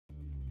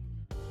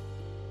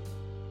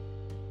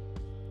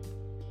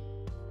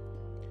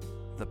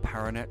the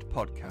Paranet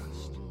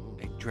podcast,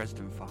 a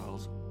Dresden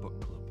Files book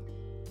club.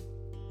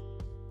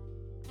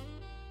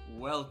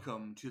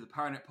 Welcome to the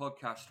Paranet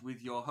podcast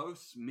with your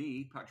hosts,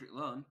 me, Patrick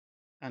Lunn.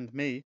 And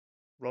me,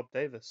 Rob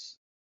Davis.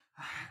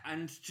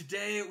 And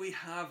today we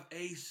have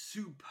a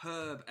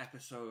superb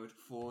episode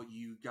for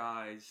you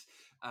guys.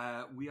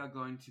 We are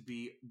going to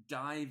be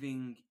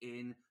diving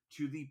in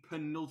to the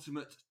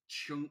penultimate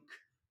chunk,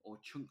 or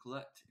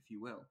chunklet, if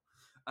you will,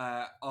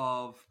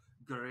 of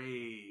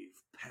Grave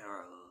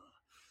Peril.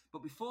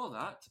 But before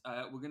that,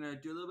 we're going to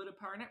do a little bit of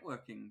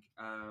para-networking.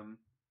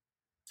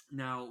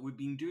 Now, we've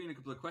been doing a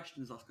couple of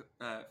questions last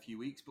few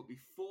weeks, but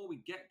before we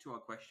get to our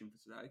question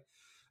for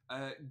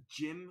today,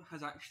 Jim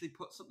has actually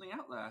put something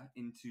out there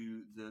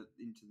into the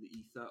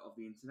ether of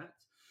the internet,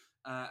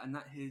 and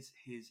that is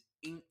his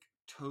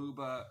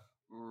Inktober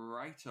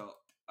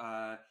write-up.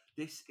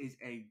 This is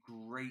a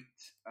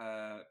great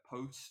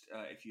post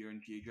if you're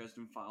into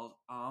Dresden Files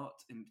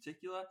art in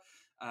particular.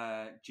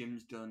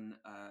 Jim's done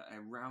a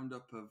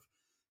roundup of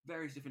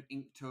various different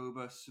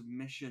Inktober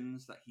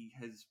submissions that he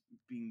has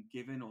been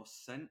given or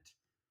sent,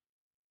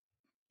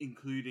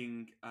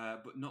 including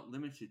but not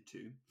limited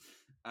to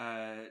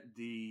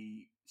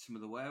some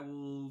of the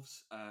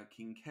werewolves,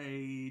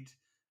 Kincaid.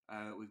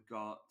 We've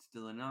got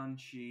Dylan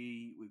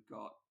Anchi, we've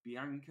got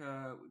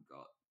Bianca, we've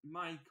got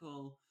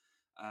Michael.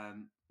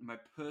 My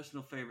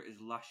personal favorite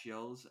is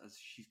Lashiel's, as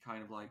she's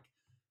kind of like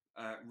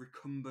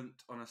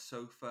recumbent on a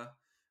sofa.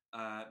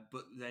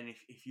 But then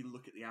if you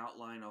look at the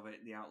outline of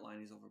it, the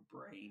outline is of a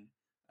brain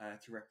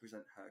to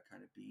represent her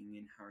kind of being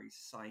in Harry's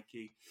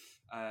psyche.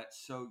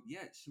 So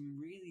yeah, some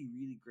really,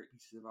 really great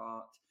pieces of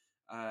art.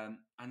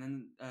 And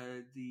then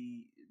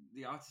the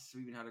artists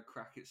have even had a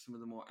crack at some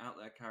of the more out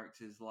there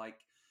characters,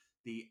 like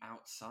the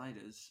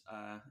Outsiders,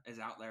 as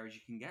out there as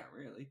you can get,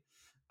 really,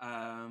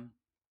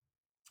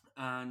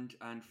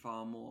 and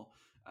far more.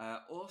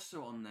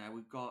 Also on there,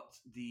 we've got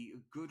the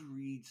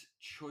Goodreads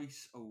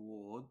Choice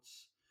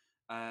Awards,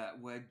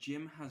 where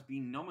Jim has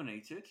been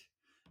nominated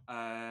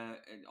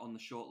on the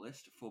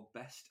shortlist for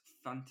Best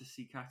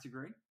Fantasy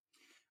category.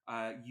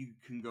 You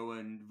can go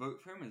and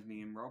vote for him, as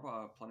me and Rob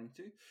are planning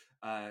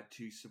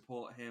to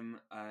support him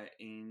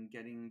in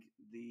getting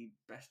the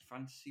Best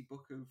Fantasy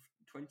Book of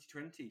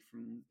 2020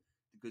 from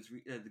the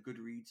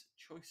Goodreads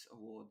Choice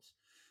Awards,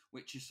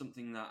 which is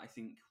something that I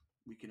think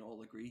we can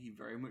all agree he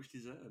very much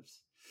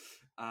deserves.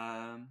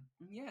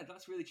 Yeah,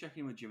 that's really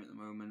checking in with Jim at the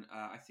moment.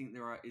 I think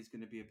there is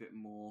going to be a bit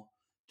more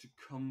to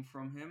come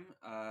from him,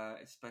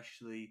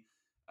 especially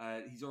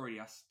he's already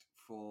asked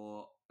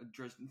for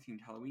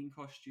Dresden-themed Halloween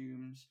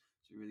costumes.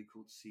 So really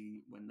cool to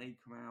see when they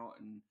come out,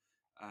 and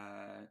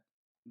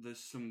there's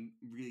some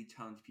really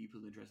talented people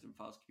in the Dresden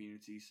Files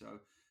community, so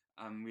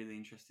I'm really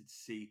interested to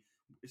see,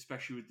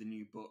 especially with the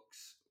new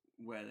books,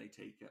 where they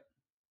take it,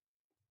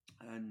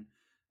 and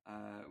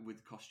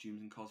with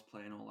costumes and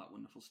cosplay and all that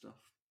wonderful stuff.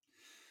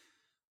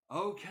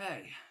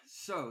 Okay,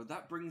 so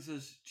that brings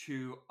us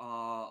to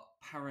our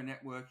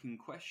para-networking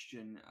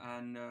question,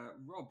 and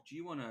Rob, do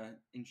you want to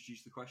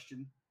introduce the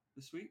question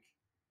this week?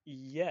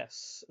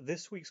 Yes,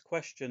 this week's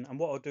question, and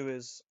what I'll do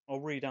is I'll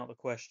read out the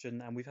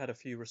question, and we've had a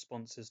few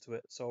responses to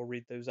it, so I'll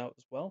read those out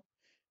as well.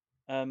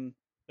 The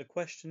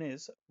question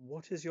is,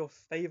 what is your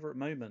favourite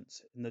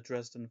moment in the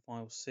Dresden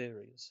Files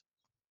series?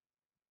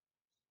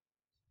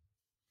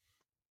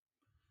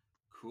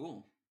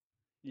 Cool.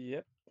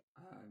 Yep.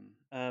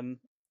 And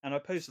I So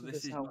posted this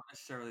this is out. not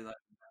necessarily like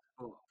the best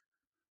book.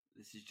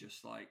 This is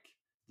just like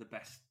the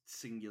best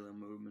singular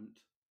moment.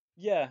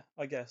 Yeah,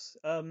 I guess.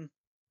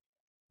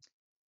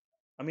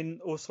 I mean,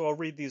 also I'll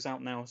read these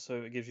out now,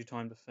 so it gives you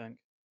time to think.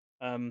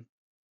 I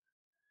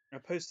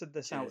posted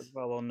this out as Cheers.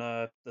 well on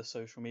the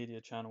social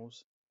media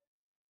channels,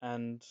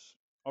 and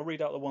I'll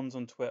read out the ones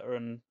on Twitter,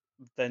 and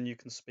then you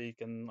can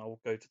speak, and I'll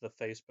go to the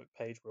Facebook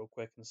page real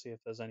quick and see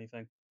if there's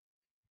anything.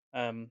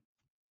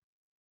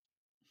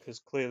 Because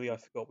clearly I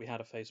forgot we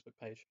had a Facebook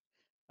page.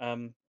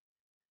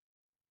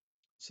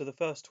 So the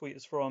first tweet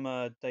is from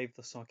Dave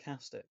the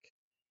Sarcastic,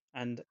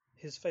 and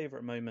his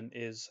favourite moment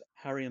is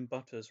Harry and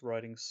Butters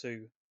riding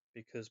Sue,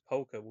 because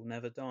Polka will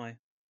never die.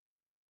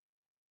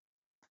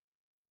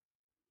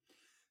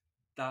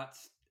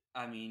 That's,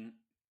 I mean,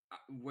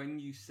 when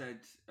you said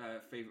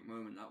favorite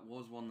moment, that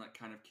was one that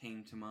kind of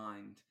came to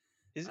mind.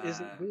 Is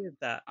it weird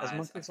that as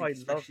much As I as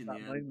think, I love especially in that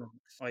the early moment,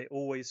 books. I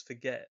always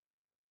forget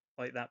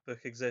like that book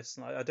exists,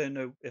 and I don't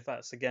know if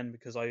that's again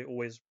because I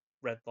always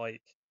read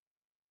like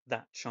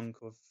that chunk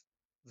of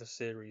the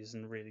series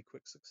in really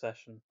quick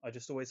succession. I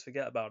just always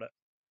forget about it.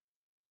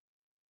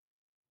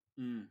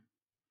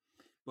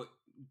 But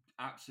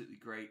absolutely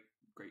great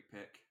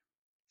pick.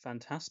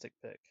 Fantastic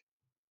pick.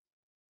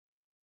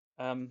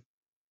 The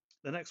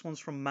next one's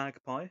from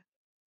Magpie.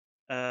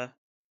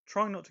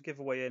 Trying not to give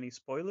away any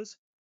spoilers,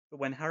 but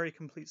when Harry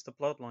completes the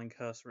Bloodline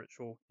Curse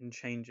ritual in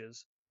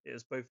Changes, it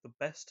is both the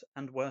best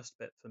and worst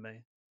bit for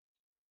me.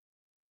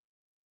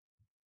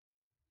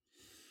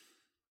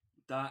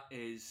 That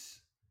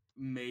is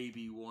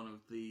maybe one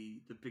of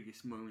the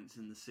biggest moments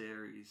in the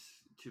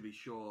series, to be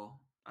sure.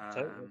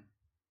 Totally.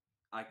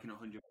 I can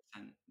 100%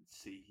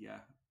 see, yeah.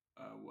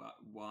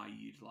 why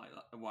you'd like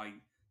that, why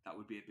that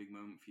would be a big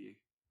moment for you.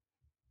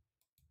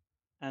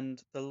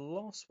 And the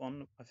last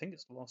one, I think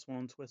it's the last one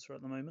on Twitter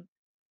at the moment.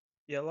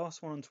 Yeah,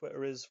 last one on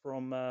Twitter is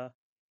from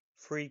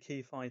Free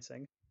Key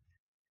Fighting.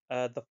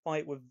 The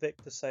fight with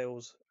Victor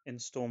Sales in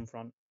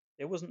Stormfront.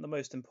 It wasn't the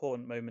most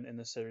important moment in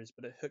the series,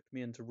 but it hooked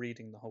me into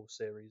reading the whole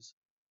series.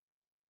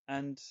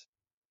 And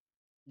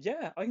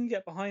yeah, I can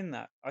get behind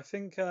that. I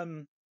think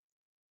in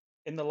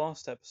the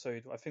last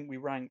episode, I think we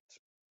ranked,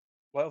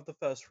 well, of the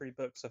first three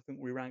books, I think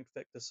we ranked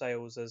Victor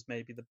Sales as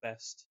maybe the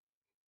best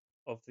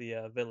of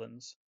the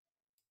villains.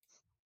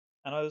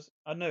 And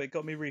I know it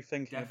got me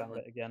rethinking about Definitely.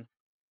 it again.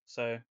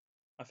 So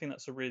I think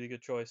that's a really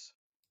good choice.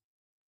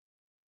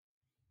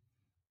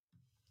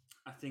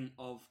 I think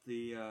of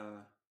the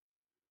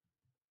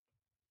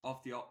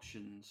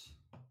options,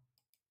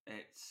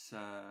 it's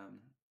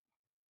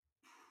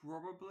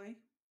probably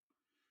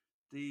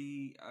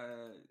the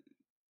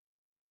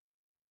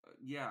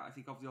yeah. I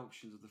think of the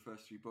options of the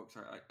first three books,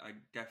 I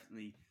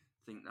definitely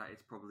think that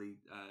it's probably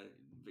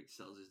Victor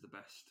Sells is the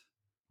best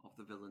of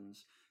the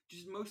villains,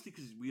 just mostly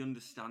because we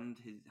understand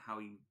how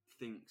he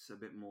thinks a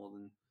bit more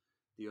than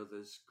the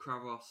others.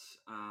 Kravos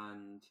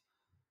and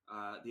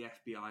the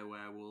FBI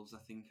werewolves, I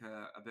think,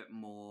 are a bit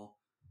more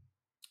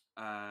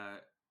uh,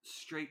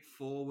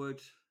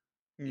 straightforward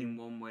Hmm, in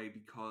one way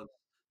because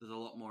there's a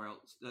lot more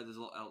else. There's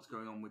a lot else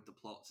going on with the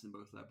plots in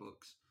both their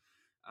books.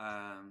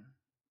 Um,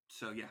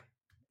 so yeah,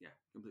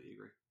 completely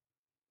agree.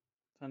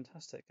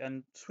 fantastic.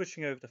 And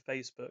switching over to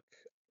Facebook,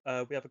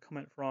 we have a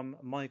comment from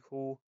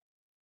Michael.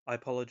 I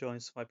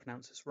apologize if I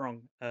pronounce this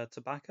wrong.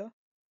 Tobacco.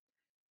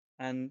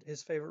 And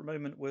his favorite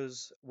moment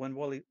was when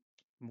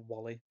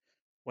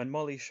when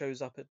Molly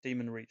shows up at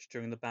Demon Reach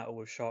during the battle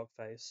with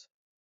Sharkface.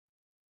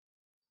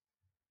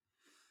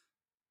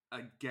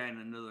 Again,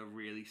 another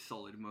really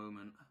solid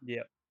moment.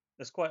 Yep,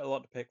 there's quite a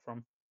lot to pick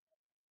from.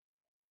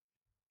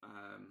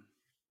 Um,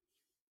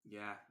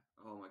 yeah.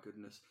 Oh my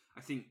goodness.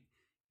 I think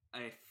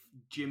if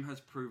Jim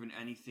has proven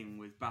anything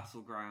with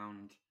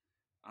Battleground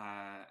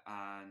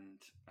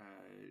and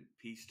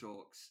Peace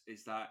Talks,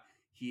 is that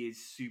he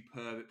is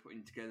superb at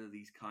putting together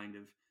these kind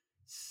of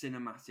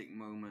cinematic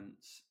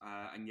moments.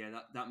 And yeah,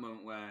 that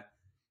moment where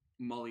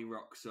Molly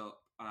rocks up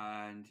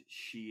and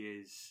she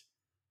is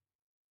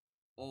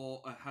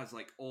all has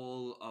like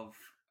all of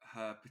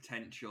her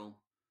potential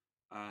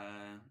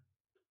uh,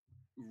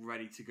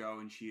 ready to go,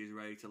 and she is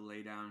ready to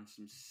lay down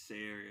some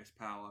serious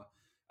power.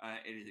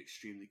 It is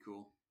extremely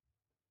cool.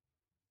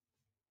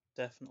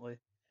 Definitely.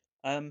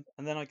 And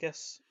then I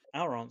guess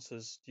our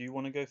answers. Do you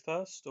want to go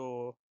first,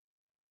 or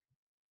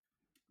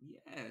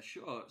Yeah,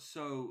 sure.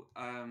 So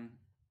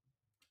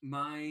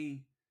my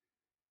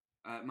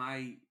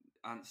my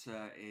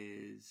answer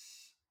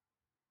is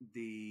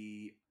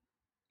the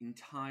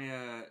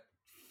entire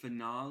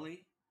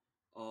finale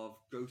of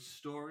Ghost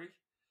Story,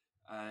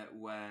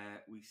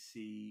 where we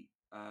see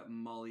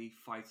Molly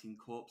fighting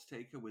Corpse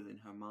Taker within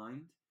her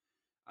mind.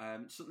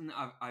 Something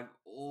that I've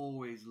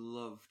always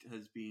loved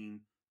has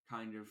been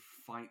kind of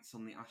fights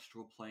on the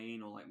astral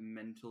plane or like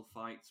mental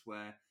fights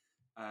where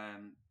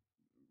um,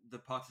 the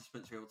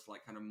participants are able to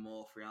like kind of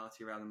morph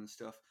reality around them and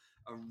stuff.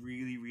 A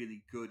really,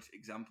 really good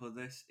example of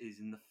this is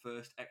in the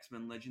first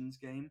X-Men Legends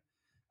game.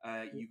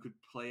 You could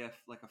play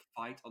like a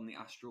fight on the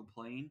astral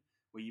plane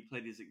where you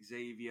played as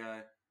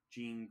Xavier,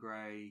 Jean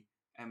Grey,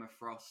 Emma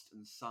Frost,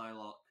 and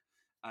Psylocke.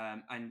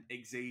 And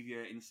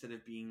Xavier, instead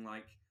of being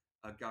like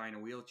a guy in a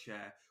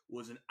wheelchair,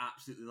 was an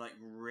absolutely like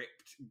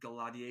ripped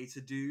gladiator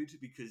dude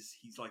because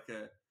he's like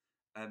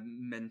a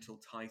mental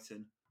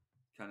titan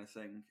kind of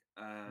thing.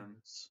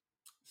 nice.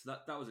 So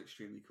that was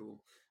extremely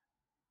cool.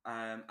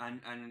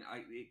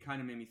 It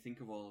kind of made me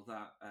think of all of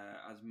that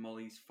as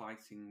Molly's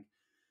fighting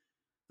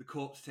the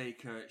Corpse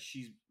Taker.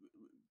 She's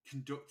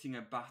conducting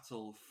a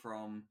battle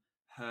from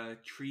her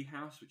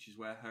treehouse, which is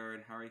where her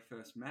and Harry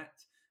first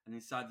met. And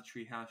inside the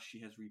treehouse, she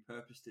has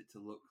repurposed it to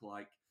look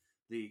like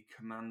the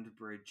command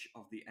bridge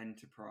of the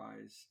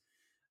Enterprise,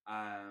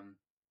 um,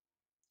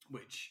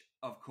 which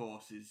of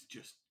course is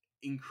just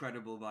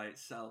incredible by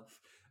itself.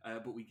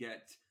 But we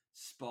get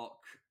Spock,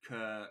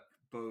 Kirk,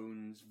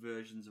 Bones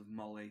versions of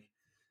Molly,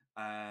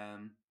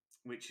 um,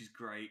 which is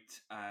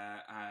great.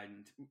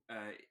 And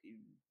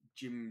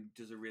Jim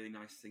does a really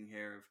nice thing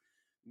here of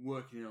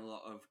working in a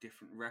lot of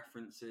different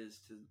references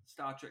to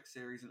Star Trek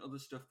series and other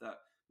stuff that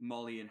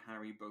Molly and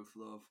Harry both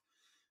love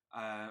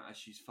as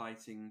she's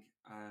fighting.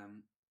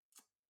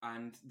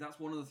 And that's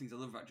one of the things I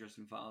love about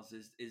Dresden Files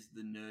is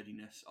the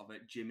nerdiness of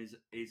it. Jim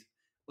is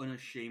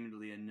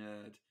unashamedly a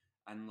nerd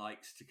and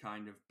likes to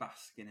kind of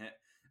bask in it.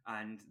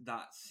 And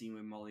that scene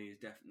with Molly is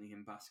definitely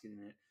him basking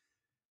in it.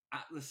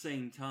 At the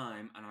same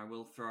time, and I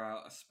will throw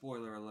out a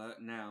spoiler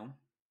alert now.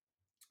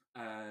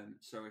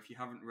 So if you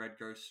haven't read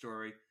Ghost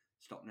Story,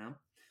 stop now.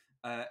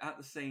 At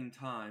the same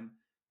time,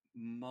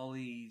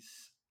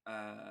 Molly's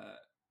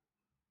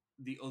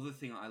the other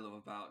thing I love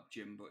about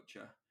Jim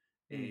Butcher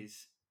Hmm.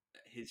 is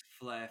his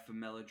flair for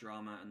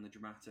melodrama and the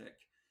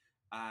dramatic,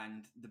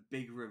 and the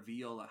big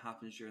reveal that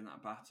happens during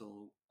that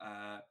battle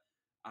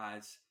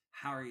as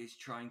Harry is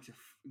trying to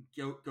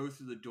go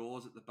through the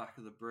doors at the back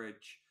of the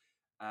bridge,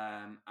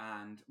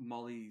 and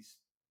Molly's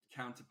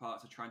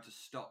counterparts are trying to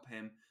stop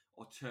him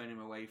or turn him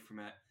away from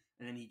it.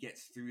 And then he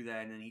gets through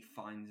there, and then he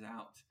finds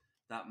out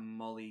that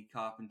Molly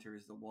Carpenter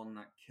is the one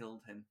that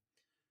killed him.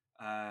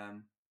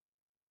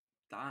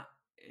 That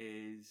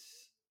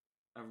is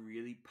a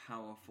really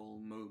powerful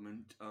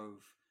moment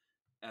of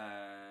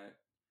uh,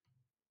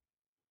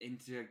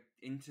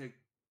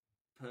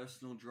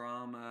 interpersonal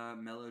drama,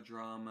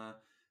 melodrama,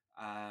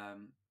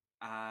 um,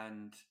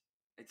 and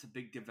it's a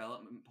big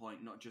development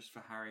point, not just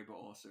for Harry but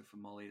also for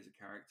Molly as a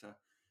character,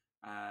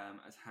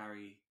 as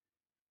Harry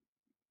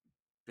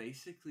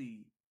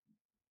basically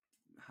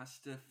has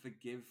to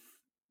forgive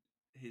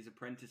his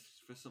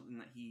apprentice for something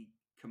that he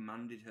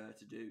commanded her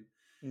to do.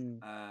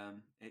 Mm.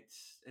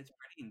 It's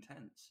pretty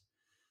intense.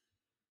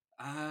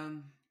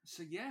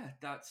 So yeah,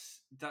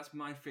 that's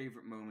my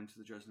favorite moment of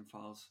the Dresden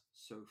Files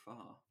so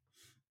far.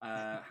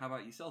 How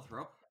about yourself,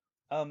 Rob?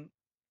 Um,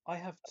 I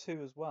have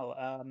two as well.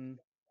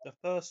 The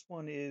first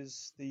one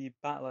is the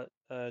battle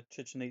at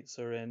Chichen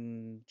Itza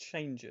in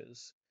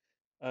Changes,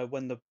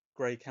 when the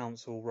Grey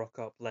Council rock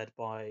up, led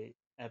by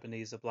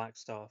Ebenezer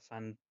Blackstaff,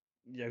 and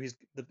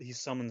he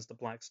summons the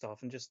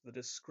Blackstaff, and just the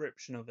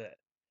description of it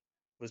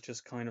was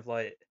just kind of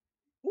like,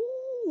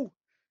 ooh,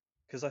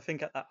 because I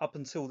think up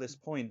until this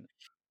point,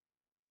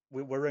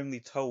 we're only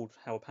told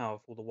how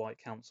powerful the White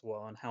Council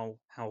are and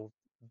how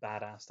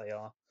badass they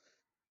are,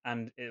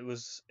 and it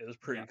was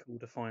Yeah, pretty cool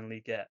to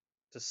finally get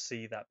to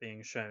see that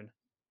being shown.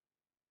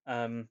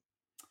 Um,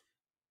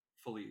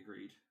 fully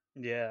agreed.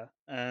 yeah,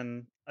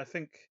 and I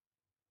think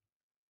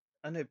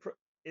I know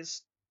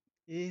it's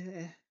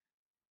yeah,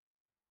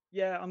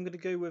 yeah. I'm gonna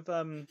go with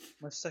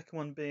my second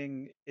one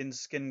being in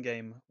Skin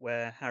Game,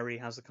 where Harry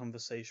has a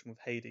conversation with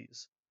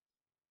Hades,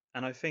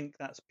 and I think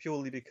that's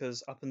purely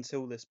because up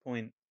until this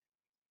point,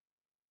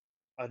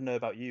 I don't know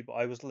about you, but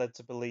I was led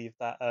to believe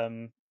that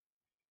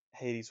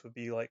Hades would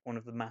be like one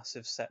of the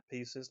massive set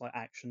pieces, like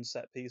action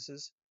set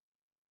pieces.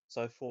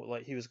 So I thought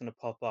like he was going to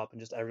pop up and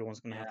just everyone's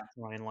going to have Yeah,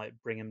 to try and like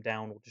bring him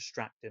down or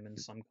distract him in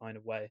some kind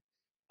of way.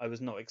 I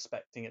was not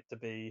expecting it to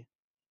be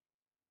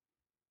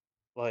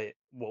like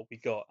what we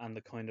got and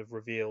the kind of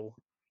reveal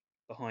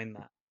behind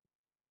that.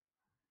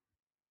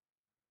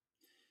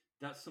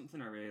 that's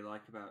something I really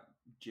like about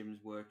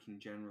Jim's work in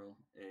general.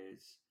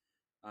 Is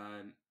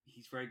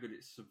he's very good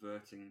at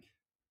subverting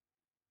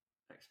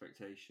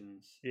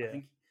expectations. I Yeah,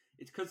 think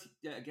it's because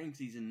yeah, again, because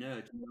he's a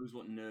nerd, he knows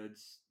what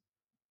nerds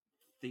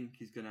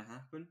think is going to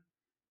happen.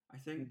 I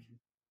think. mm,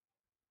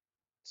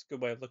 it's a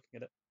good way of looking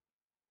at it.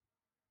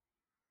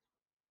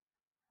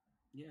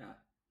 Yeah.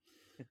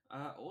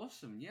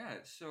 Awesome. Yeah.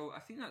 So I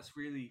think that's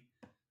really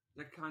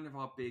they're kind of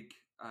our big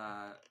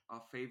our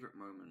favorite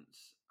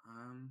moments.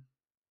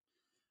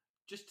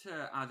 Just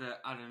to add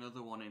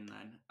another one in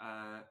then.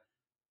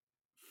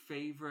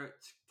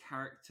 Favorite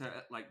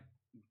character like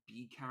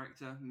B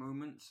character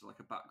moments, like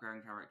a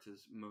background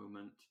character's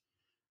moment.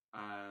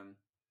 Um,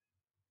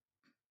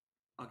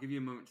 I'll give you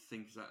a moment to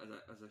think as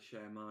I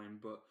share mine,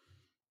 but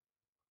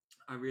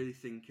I really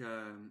think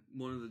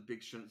one of the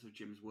big strengths of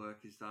Jim's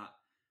work is that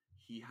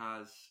he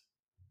has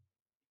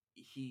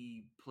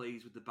he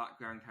plays with the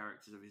background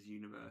characters of his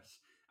universe,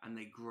 and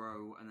they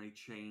grow and they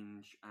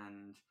change,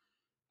 and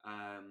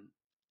um,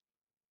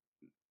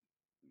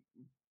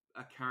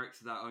 a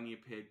character that only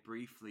appeared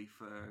briefly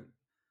for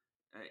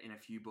in a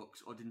few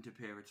books or didn't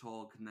appear at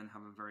all can then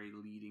have a very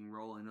leading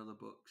role in other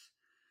books.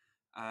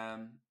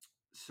 Um,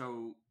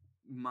 so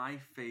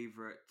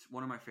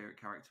one of my favorite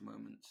character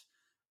moments,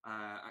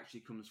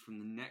 actually comes from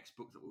the next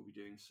book that we'll be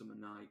doing, Summer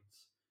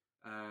Nights,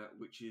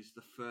 which is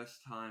the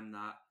first time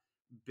that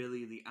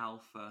Billy the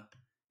Alpha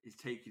is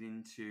taken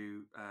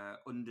into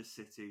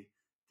Undercity,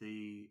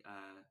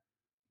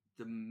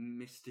 the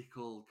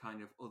mystical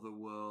kind of other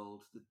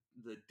world,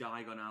 the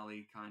Diagon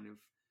Alley kind of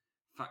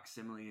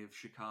facsimile of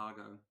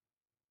Chicago,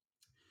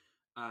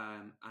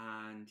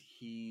 and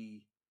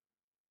he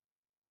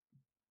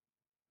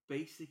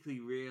basically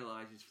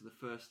realizes for the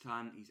first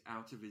time that he's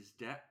out of his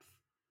depth.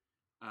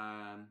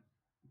 Um,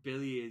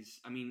 Billy is,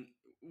 I mean,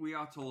 we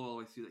are told all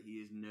the way through that he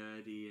is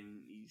nerdy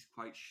and he's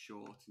quite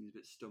short and he's a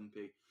bit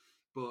stumpy,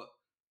 but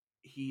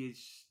he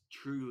is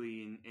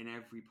truly in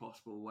every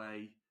possible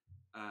way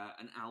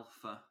an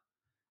alpha,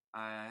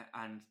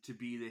 and to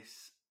be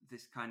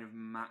this kind of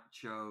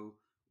macho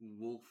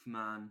wolf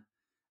man,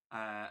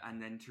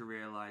 and then to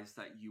realize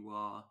that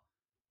you're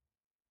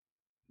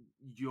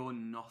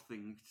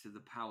nothing to the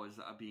powers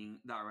that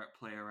are at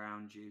play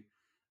around you.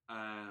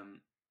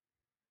 Um,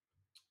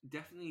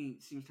 Definitely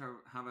seems to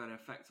have an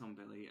effect on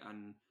Billy,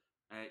 and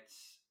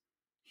it's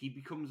he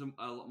becomes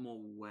a lot more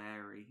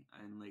wary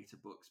in later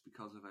books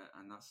because of it,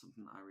 and that's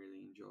something that I really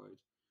enjoyed.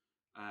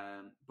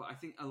 But I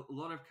think a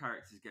lot of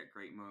characters get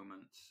great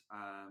moments.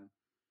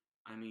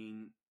 I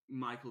mean,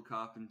 Michael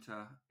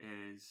Carpenter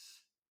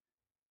is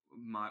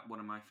one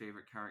of my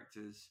favorite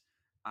characters,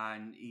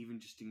 and even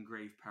just in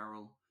Grave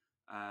Peril,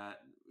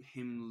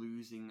 him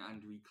losing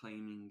and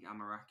reclaiming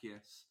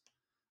Amarachius,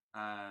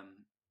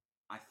 um,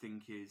 I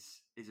think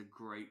is a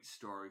great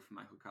story for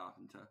Michael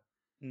Carpenter.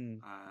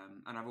 Mm.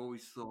 And I've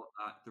always thought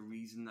that the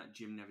reason that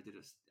Jim never did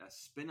a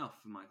spin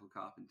off for Michael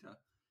Carpenter,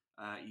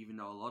 even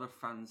though a lot of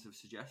fans have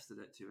suggested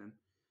it to him,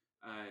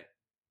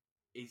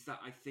 is that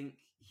I think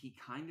he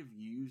kind of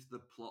used the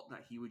plot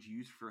that he would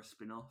use for a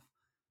spin off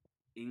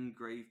in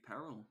Grave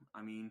Peril.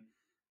 I mean,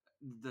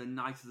 the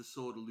Knight of the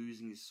Sword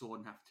losing his sword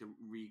and have to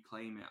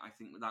reclaim it, I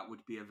think that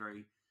would be a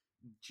very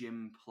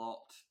Jim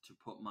plot to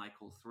put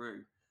Michael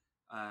through.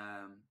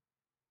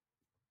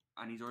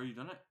 And he's already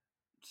done it.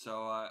 So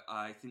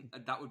I think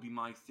that would be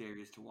my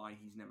theory as to why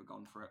he's never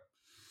gone for it.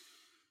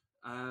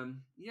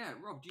 Yeah,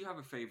 Rob, do you have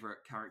a favorite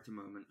character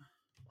moment?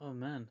 Oh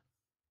man,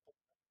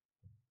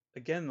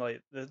 again,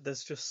 like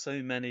there's just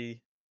so many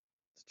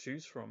to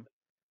choose from.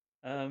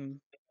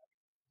 Um,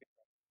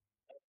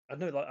 I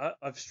know, like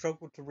I've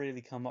struggled to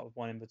really come up with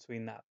one in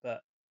between that,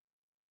 but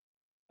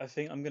I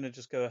think I'm gonna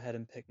just go ahead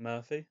and pick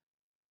Murphy.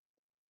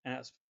 And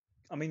that's,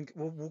 I mean,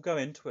 we'll go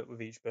into it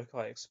with each book,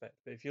 I expect.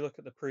 But if you look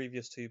at the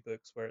previous two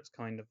books, where it's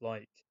kind of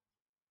like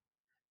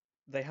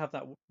they have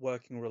that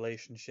working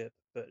relationship,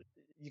 but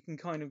you can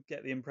kind of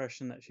get the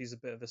impression that she's a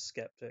bit of a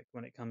skeptic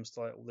when it comes to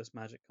like all this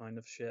magic kind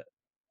of shit.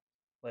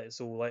 Like it's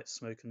all like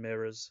smoke and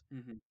mirrors.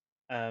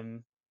 Mm-hmm.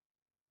 Um,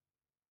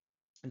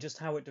 and just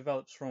how it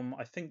develops from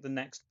I think the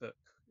next book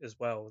as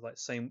well, like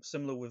same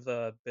similar with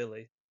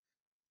Billy.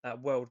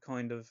 That world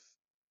kind of,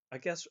 I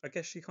guess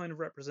she kind of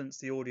represents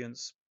the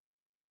audience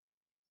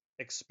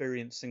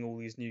experiencing all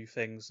these new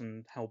things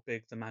and how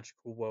big the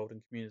magical world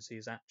and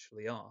communities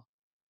actually are.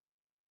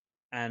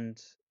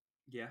 And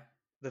Yeah.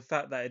 the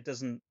fact that it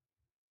doesn't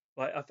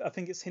like I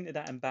think it's hinted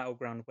at in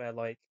Battleground where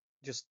like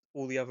just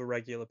all the other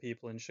regular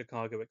people in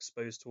Chicago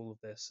exposed to all of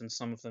this, and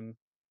some of them,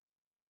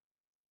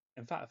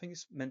 in fact, I think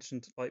it's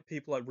mentioned like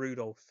people like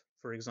Rudolph,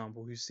 for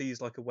example, who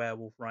sees like a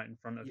werewolf right in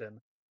front of Yeah.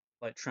 him,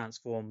 like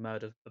transform,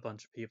 murder a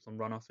bunch of people, and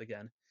run off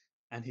again,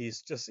 and he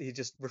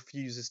just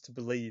refuses to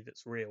believe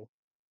it's real.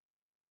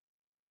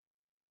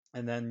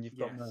 And then you've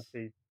got Yes.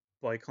 Murphy,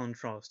 by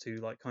contrast, who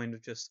like kind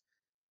of just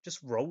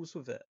rolls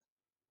with it,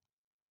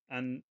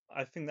 and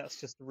I think that's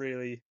just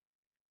really.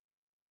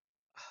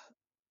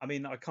 I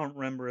mean, I can't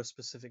remember a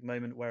specific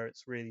moment where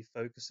it's really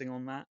focusing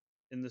on that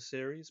in the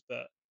series,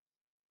 but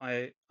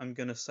I'm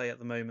gonna say at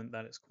the moment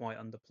that it's quite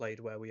underplayed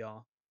where we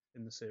are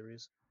in the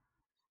series.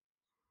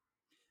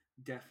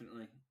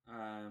 Definitely.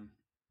 I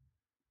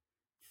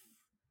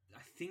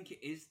think it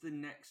is the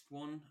next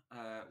one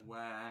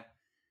where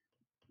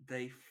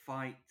they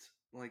fight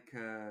like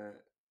a.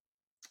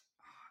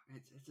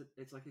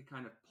 It's like a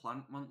kind of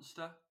plant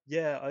monster.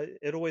 Yeah,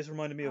 it always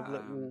reminded me of Um,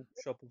 Little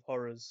Shop of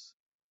Horrors,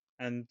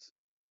 and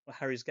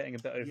Harry's getting a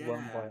bit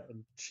overwhelmed by yeah, it,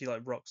 and she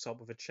like rocks up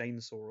with a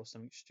chainsaw or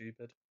something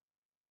stupid.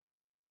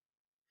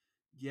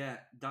 yeah.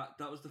 That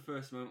was the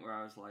first moment where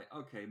I was like,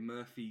 okay,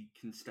 Murphy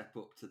can step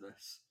up to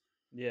this.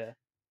 Yeah,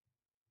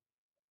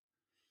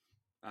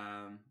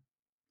 Um,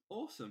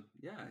 awesome.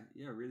 Yeah,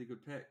 yeah. Really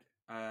good pick.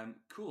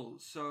 Cool.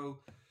 So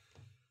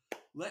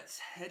let's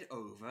head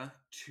over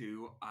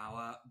to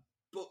our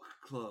book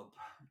club,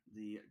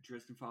 the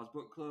Dresden Files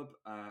book club.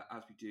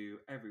 As we do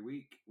every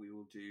week, we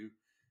will do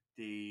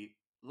the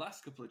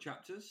last couple of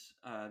chapters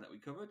that we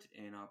covered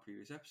in our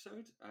previous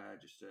episode,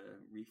 just to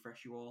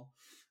refresh you all.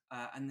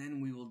 And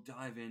then we will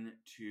dive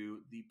into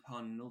the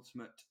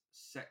penultimate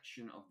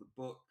section of the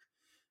book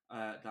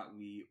that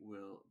we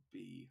will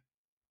be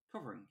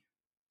covering.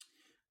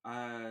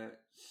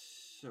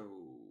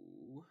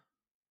 So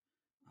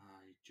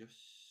I just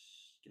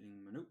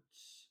getting my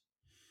notes.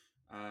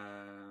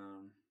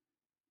 Um,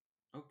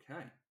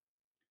 okay.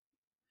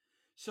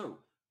 So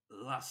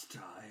last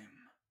time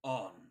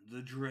on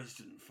the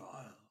Dresden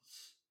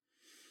Files,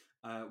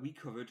 we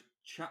covered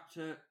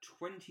chapters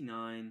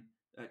 29,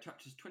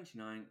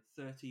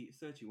 30,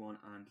 31,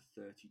 and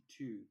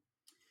 32.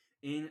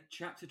 In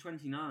chapter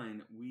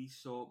 29, we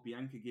saw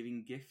Bianca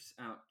giving gifts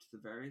out to the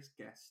various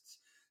guests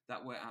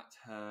that were at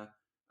her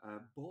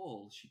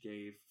ball. She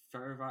gave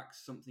Ferrovax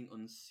something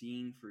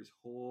unseen for his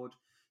hoard.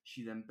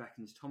 She then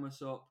beckons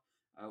Thomas up.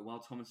 While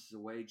Thomas is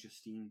away,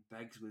 Justine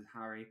begs with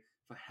Harry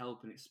for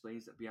help and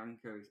explains that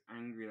Bianca is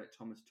angry that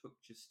Thomas took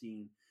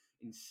Justine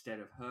instead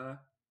of her.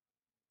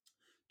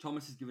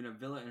 Thomas is given a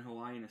villa in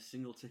Hawaii and a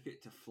single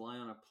ticket to fly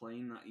on a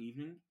plane that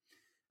evening.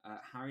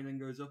 Harry then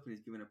goes up and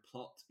is given a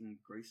plot in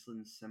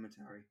Graceland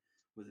Cemetery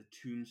with a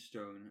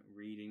tombstone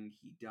reading,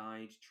 "He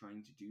died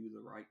trying to do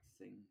the right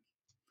thing."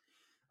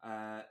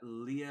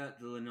 Leah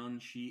the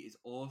Lenonchi is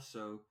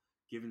also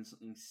given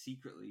something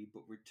secretly,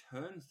 but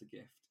returns the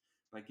gift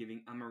by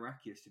giving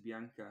Amarachius to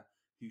Bianca,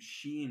 who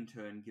she in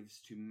turn gives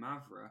to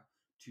Mavra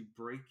to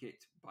break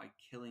it by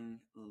killing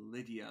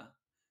Lydia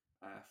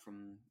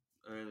from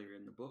earlier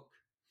in the book.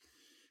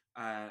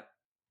 Uh,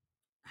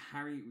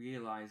 Harry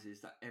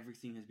realizes that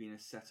everything has been a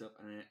setup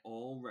and it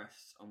all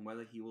rests on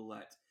whether he will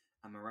let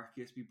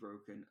Amarachius be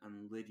broken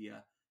and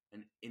Lydia,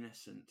 an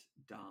innocent,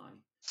 die.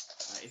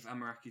 If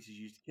Amarachius is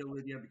used to kill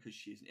Lydia because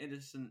she is an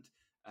innocent,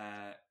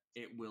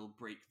 it will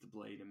break the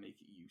blade and make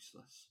it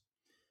useless.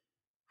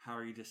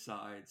 Harry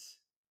decides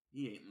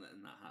he ain't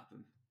letting that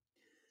happen.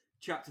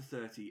 Chapter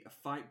 30. A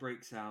fight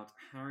breaks out.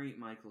 Harry,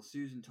 Michael,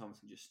 Susan,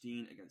 Thomas, and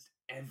Justine against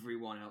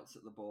everyone else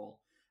at the ball.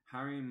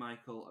 Harry and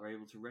Michael are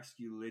able to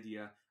rescue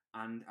Lydia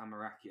and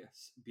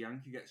Amarachius.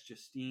 Bianca gets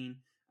Justine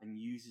and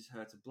uses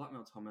her to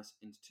blackmail Thomas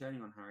into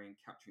turning on Harry and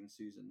capturing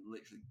Susan,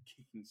 literally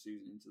kicking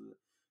Susan into the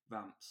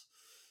vamps.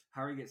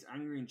 Harry gets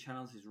angry and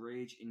channels his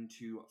rage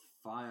into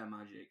fire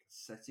magic,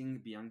 setting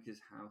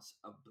Bianca's house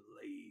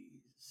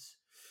ablaze.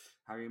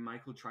 Harry and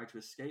Michael try to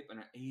escape and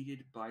are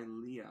aided by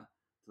Leah,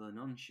 the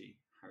Lenonshi.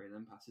 Harry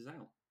then passes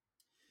out.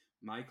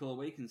 Michael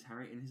awakens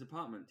Harry in his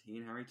apartment. He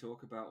and Harry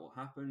talk about what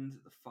happened.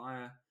 The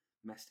fire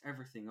messed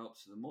everything up,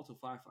 so the mortal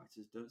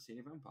firefighters don't see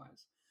any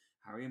vampires.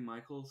 Harry and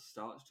Michael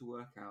start to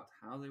work out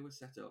how they were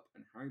set up,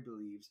 and Harry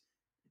believes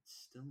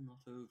it's still not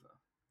over.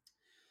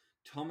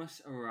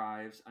 Thomas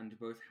arrives, and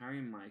both Harry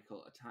and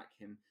Michael attack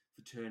him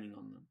for turning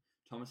on them.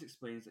 Thomas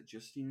explains that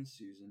Justine and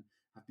Susan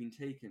have been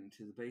taken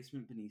to the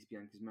basement beneath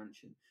Bianca's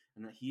mansion,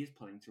 and that he is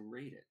planning to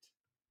raid it.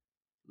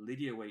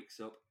 Lydia wakes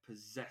up,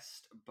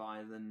 possessed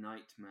by the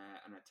nightmare,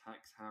 and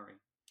attacks Harry.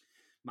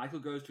 Michael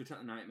goes to attack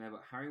the nightmare,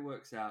 but Harry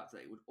works out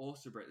that it would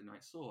also break the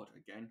knight's sword.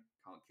 Again,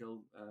 can't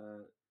kill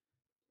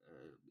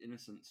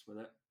innocents with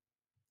it.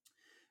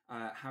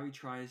 Harry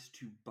tries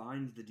to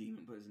bind the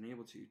demon, but is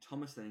unable to.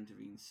 Thomas then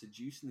intervenes,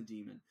 seducing the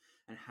demon,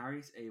 and Harry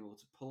is able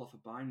to pull off a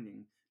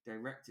binding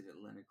directed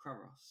at Leonard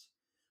Kravros.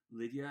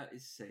 Lydia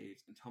is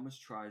saved, and Thomas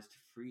tries to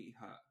free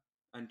her,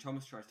 and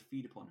Thomas tries to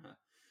feed upon her.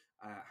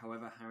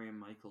 However, Harry and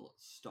Michael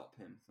stop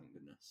him, thank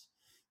goodness.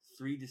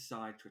 Three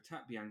decide to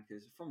attack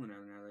Bianca's from the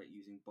Nether Nether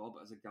using Bob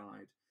as a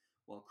guide.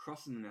 While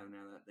crossing the Nether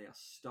Nether, they are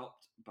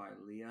stopped by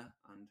Leah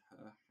and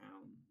her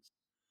hounds.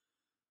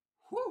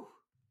 Whew!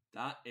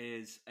 That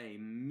is a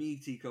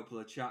meaty couple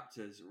of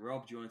chapters.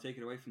 Rob, do you want to take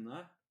it away from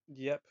there?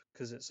 Yep,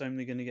 because it's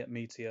only going to get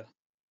meatier.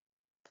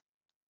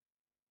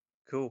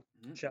 Cool.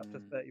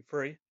 Chapter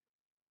 33.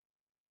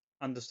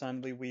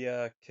 Understandably, we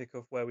kick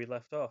off where we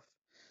left off.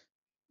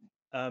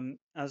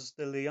 As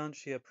the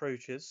Lianchi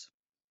approaches,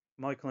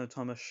 Michael and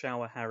Thomas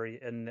shower Harry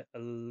in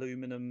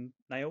aluminum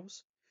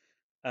nails.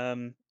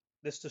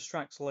 This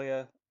distracts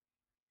Leia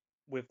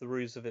with the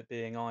ruse of it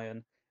being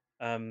iron.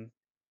 Iron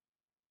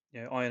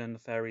and the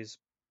fairies,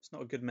 it's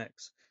not a good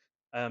mix.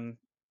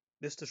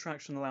 This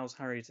distraction allows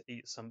Harry to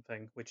eat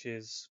something, which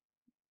is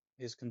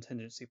his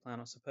contingency plan,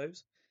 I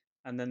suppose.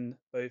 And then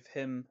both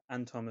him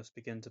and Thomas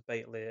begin to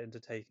bait Leia into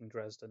taking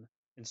Dresden,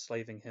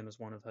 enslaving him as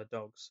one of her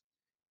dogs.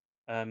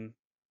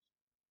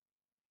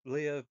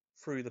 Leia,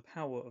 through the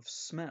power of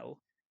smell,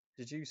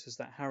 deduces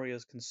that Harry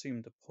has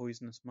consumed a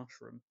poisonous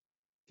mushroom,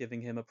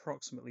 giving him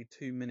approximately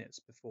 2 minutes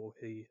before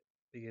he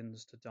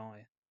begins to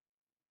die.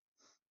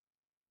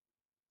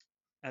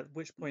 At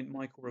which point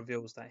Michael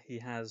reveals that he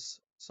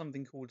has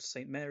something called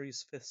St.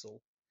 Mary's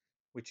Thistle,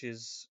 which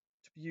is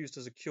to be used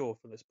as a cure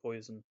for this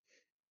poison.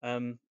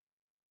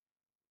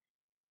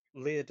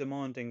 Leah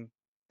demanding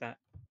that,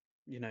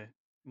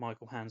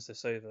 Michael hands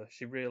this over,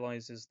 she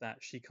realizes that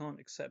she can't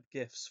accept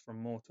gifts from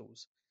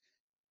mortals,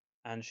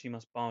 and she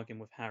must bargain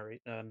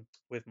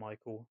with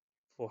Michael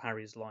for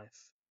Harry's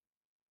life.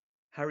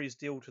 Harry's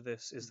deal to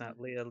this is that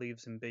Leah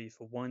leaves him be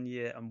for 1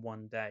 year and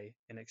 1 day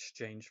in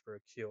exchange for a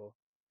cure.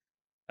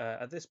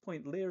 At this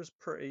point, Leah is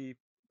pretty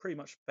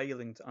much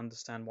failing to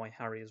understand why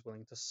Harry is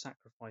willing to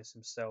sacrifice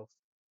himself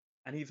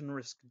and even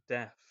risk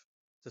death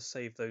to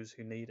save those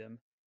who need him.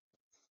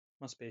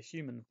 Must be a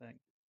human thing.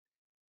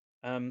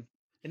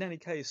 In any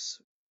case,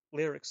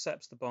 Leah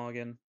accepts the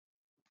bargain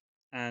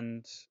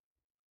and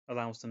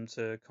allows them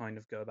to kind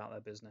of go about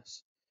their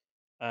business.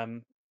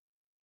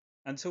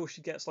 Until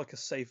she gets like a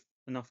safe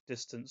enough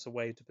distance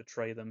away to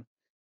betray them,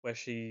 where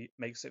she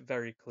makes it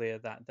very clear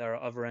that there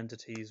are other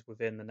entities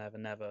within the Never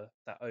Never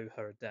that owe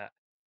her a debt,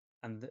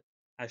 and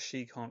as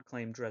she can't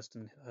claim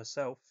Dresden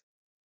herself,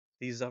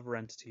 these other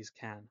entities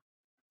can.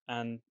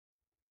 And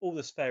all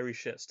this fairy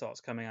shit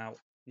starts coming out,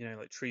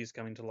 like trees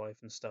coming to life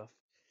and stuff.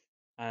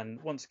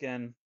 And once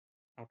again,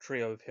 our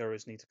trio of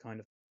heroes need to kind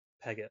of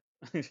peg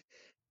it.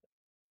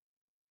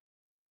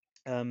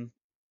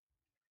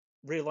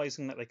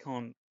 Realizing that they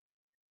can't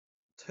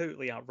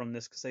totally outrun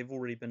this because they've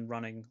already been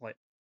running, like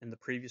in the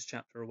previous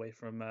chapter, away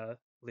from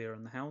Leah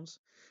and the Hounds.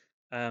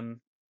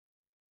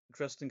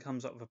 Dresden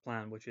comes up with a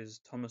plan, which is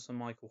Thomas and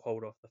Michael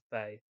hold off the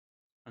Fae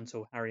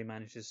until Harry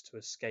manages to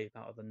escape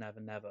out of the Never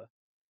Never.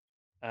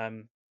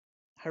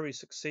 Harry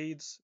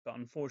succeeds, but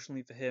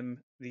unfortunately for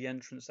him, the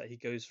entrance that he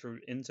goes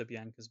through into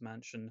Bianca's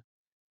mansion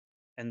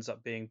ends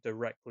up being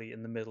directly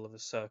in the middle of a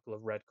circle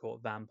of Red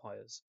Court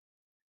vampires.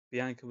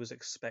 Bianca was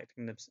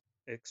expecting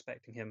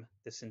him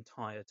this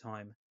entire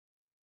time,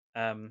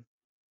 and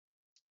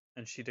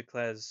she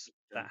declares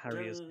that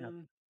Harry is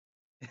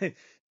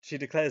she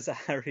declares that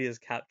Harry is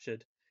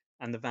captured,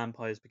 and the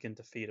vampires begin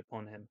to feed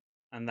upon him,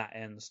 and that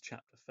ends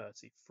chapter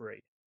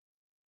 33.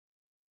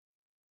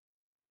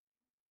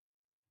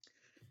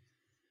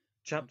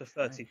 Chapter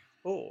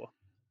 34.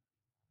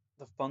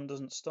 The fun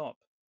doesn't stop.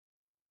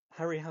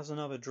 Harry has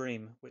another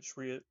dream, which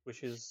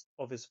is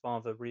of his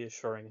father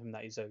reassuring him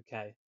that he's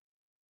okay.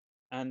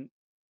 And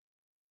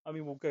I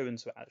mean, we'll go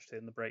into it actually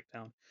in the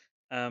breakdown.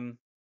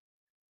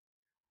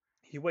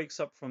 he wakes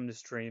up from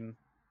this dream,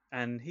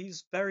 and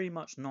he's very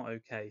much not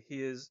okay.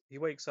 He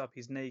wakes up,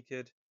 he's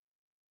naked,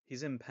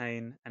 he's in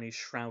pain, and he's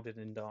shrouded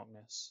in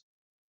darkness.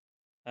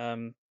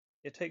 Um,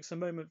 it takes a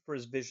moment for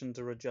his vision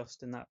to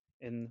adjust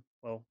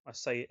I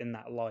say in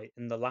that light,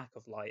 in the lack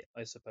of light,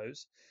 I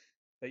suppose.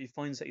 But he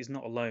finds that he's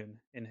not alone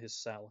in his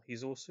cell.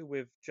 He's also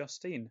with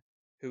Justine,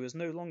 who is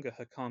no longer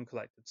her calm,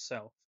 collected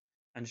self,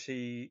 and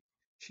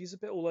she's a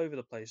bit all over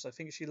the place. I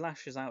think she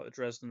lashes out at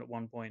Dresden at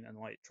one point and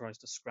like tries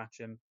to scratch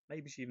him.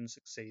 Maybe she even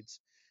succeeds.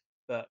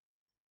 But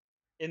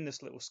in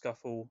this little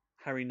scuffle,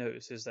 Harry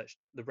notices that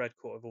the Red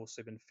Court have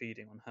also been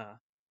feeding on her.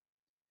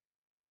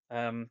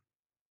 Um,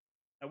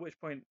 at which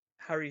point,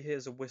 Harry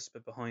hears a whisper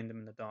behind him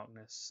in the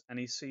darkness, and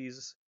he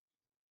sees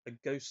a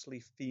ghostly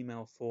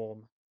female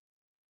form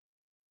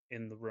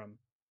in the room.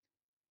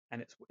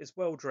 And it's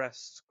well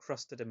dressed,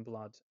 crusted in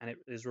blood, and it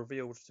is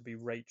revealed to be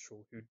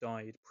Rachel, who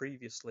died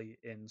previously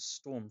in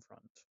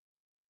Stormfront.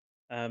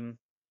 Um,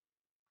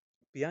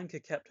 Bianca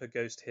kept her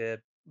ghost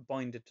here,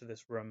 binded to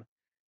this room,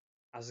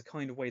 as a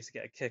kind of way to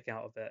get a kick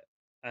out of it,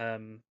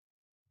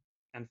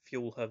 and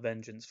fuel her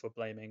vengeance for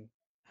blaming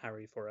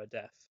Harry for her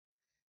death.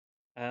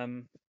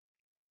 Um,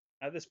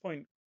 at this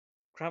point,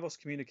 Kravos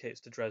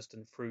communicates to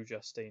Dresden through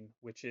Justine,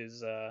 which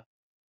is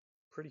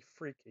pretty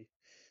freaky.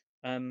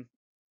 Um,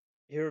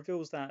 he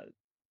reveals that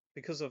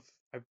because of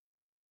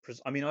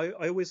I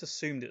always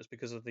assumed it was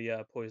because of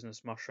the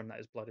poisonous mushroom that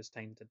his blood is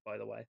tainted. By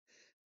the way,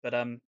 but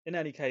in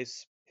any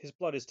case, his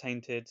blood is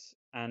tainted,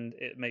 and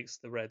it makes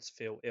the Reds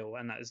feel ill,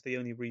 and that is the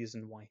only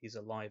reason why he's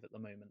alive at the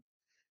moment.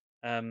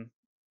 Um,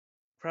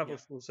 Yeah.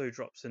 Kravos also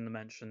drops in the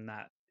mention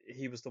that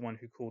he was the one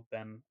who called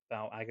them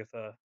about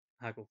Agatha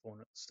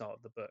Hagglethorne at the start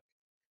of the book,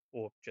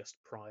 or just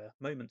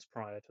moments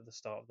prior to the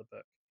start of the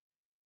book.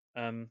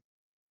 Um,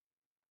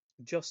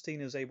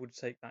 Justine is able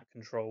to take back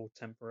control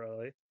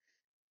temporarily,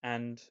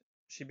 and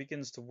she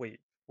begins to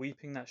weep,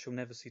 weeping that she'll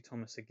never see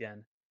Thomas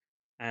again.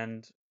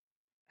 And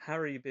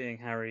Harry, being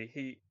Harry,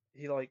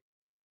 he like,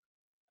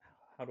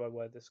 how do I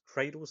word this?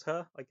 Cradles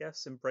her, I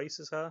guess,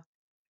 embraces her,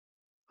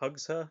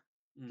 hugs her.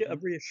 Get a Hmm.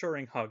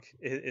 reassuring hug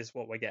is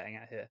what we're getting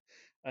at here.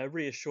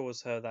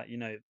 Reassures her that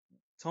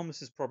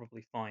Thomas is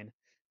probably fine.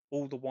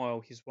 All the while,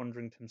 he's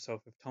wondering to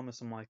himself if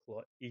Thomas and Michael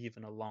are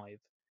even alive.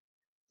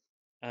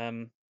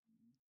 Um,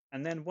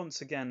 and then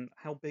once again,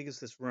 how big is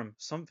this room?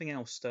 Something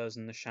else stirs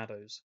in the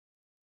shadows.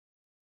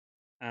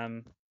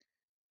 Um,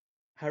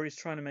 Harry's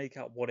trying to make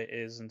out what it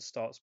is and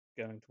starts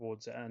going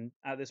towards it. And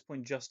at this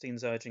point,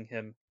 Justine's urging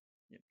him,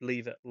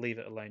 leave it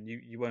alone.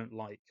 You won't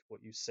like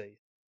what you see.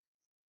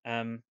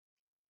 Um,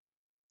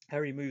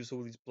 Harry moves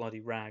all these bloody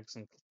rags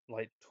and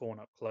like torn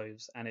up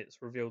clothes, and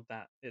it's revealed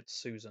that it's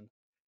Susan.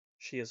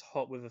 She is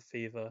hot with a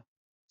fever,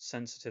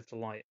 sensitive to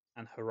light,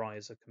 and her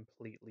eyes are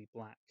completely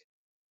black.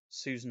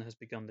 Susan has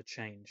begun to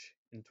change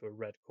into a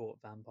Red Court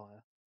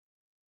vampire.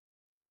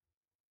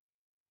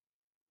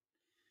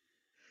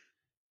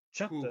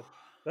 Whew. Chapter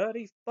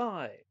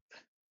 35.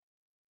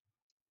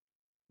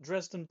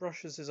 Dresden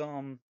brushes his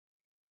arm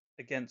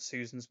against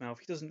Susan's mouth.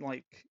 He doesn't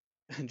like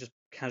just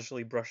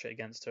casually brush it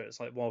against her. It's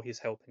like while he's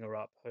helping her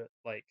up,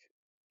 like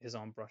his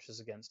arm brushes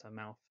against her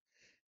mouth.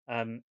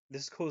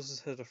 This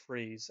causes her to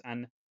freeze,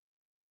 and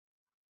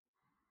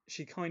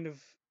she kind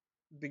of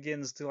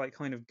begins to like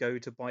kind of go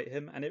to bite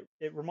him, and it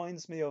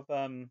reminds me of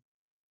it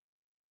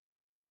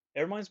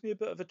reminds me a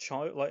bit of a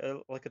child,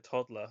 like a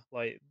toddler,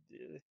 like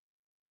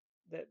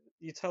that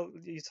you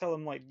tell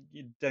them like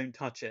you don't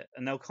touch it,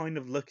 and they'll kind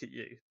of look at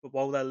you, but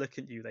while they're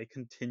looking at you, they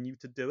continue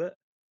to do it.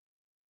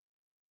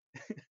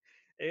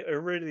 It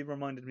really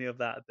reminded me of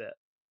that a bit,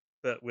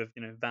 but with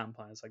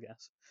vampires, I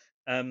guess.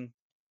 Um,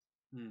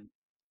 Hmm.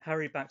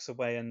 Harry backs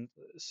away, and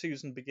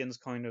Susan begins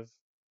kind of,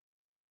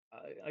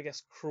 I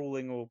guess,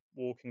 crawling or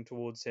walking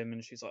towards him,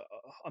 and she's like,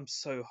 "Oh,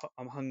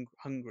 I'm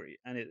hungry,"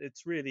 and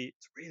it's really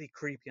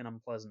creepy and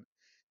unpleasant.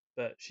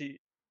 But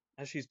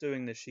as she's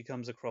doing this, she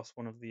comes across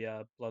one of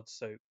the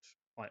blood-soaked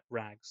like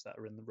rags that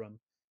are in the room,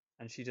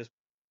 and she just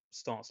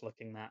starts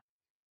licking that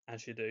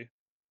as you do.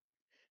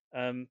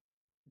 Um,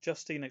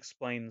 Justine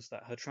explains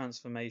that her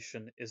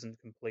transformation isn't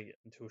complete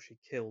until she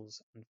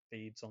kills and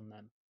feeds on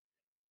them.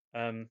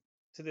 Um,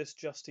 to this,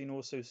 Justine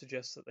also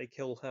suggests that they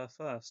kill her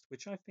first,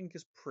 which I think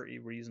is pretty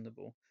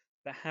reasonable.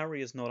 But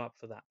Harry is not up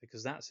for that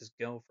because that's his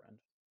girlfriend.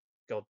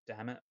 God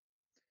damn it.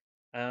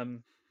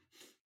 Um,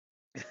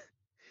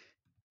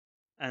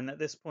 and at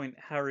this point,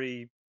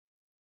 Harry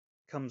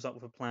comes up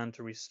with a plan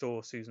to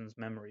restore Susan's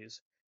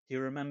memories. He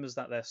remembers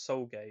that their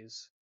soul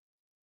gaze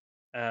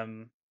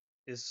um,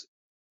 is.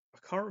 I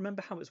can't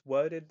remember how it's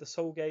worded. The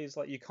soul gaze,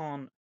 like you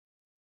can't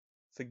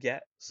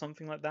forget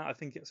something like that. I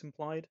think it's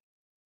implied.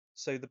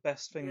 So the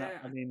best thing that Yeah,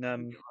 I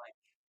mean,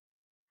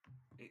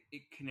 I think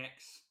it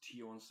connects to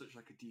you on such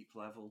like a deep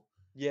level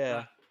yeah,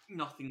 that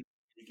nothing can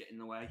really get in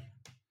the way.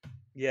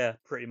 yeah,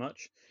 pretty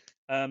much.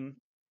 Um,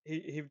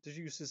 he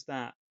deduces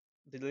that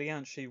the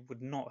Lianchi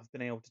would not have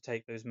been able to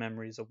take those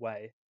memories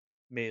away,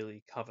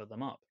 merely cover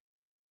them up.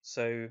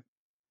 So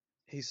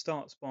he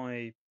starts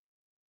by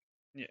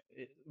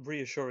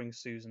reassuring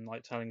Susan,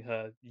 like telling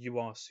her, "You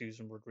are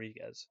Susan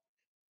Rodriguez."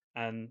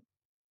 And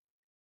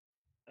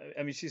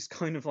I mean, she's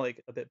kind of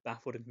like a bit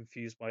baffled and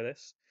confused by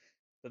this.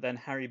 But then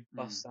Harry Mm.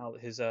 busts out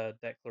his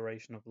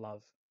declaration of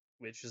love,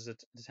 which is an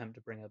attempt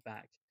to bring her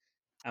back.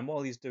 And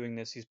while he's doing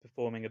this, he's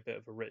performing a bit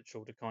of a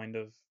ritual to kind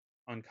of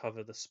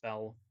uncover the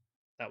spell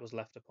that was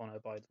left upon her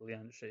by the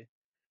Lianshi.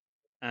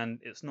 And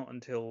it's not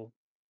until,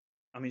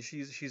 I mean,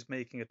 she's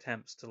making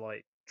attempts to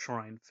like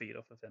try and feed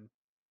off of him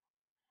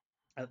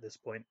at this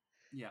point.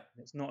 Yeah.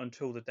 It's not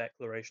until the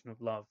declaration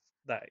of love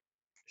that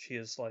she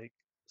is like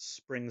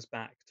springs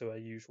back to her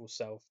usual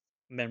self,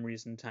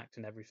 memories intact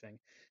and everything,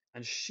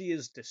 and she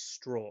is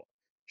distraught.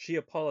 She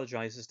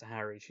apologizes to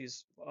Harry.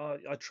 She's,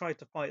 I tried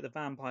to fight the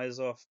vampires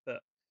off,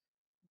 but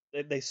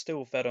they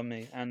still fed on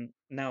me, and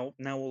now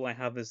all I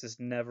have is this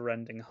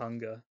never-ending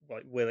hunger.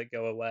 Like, will it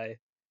go away?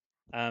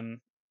 Um,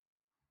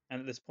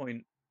 and at this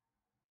point,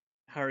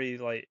 Harry,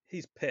 like,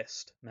 he's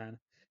pissed, man,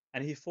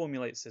 and he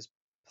formulates this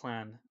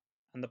plan,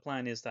 and the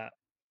plan is that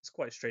it's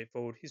quite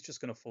straightforward. He's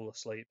just going to fall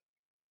asleep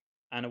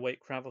and awake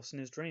Kravos in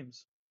his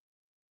dreams.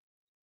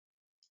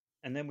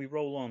 And then we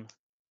roll on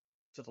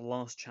to the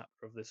last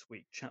chapter of this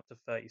week, chapter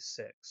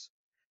 36.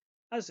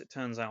 As it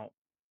turns out,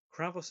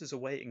 Kravos is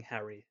awaiting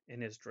Harry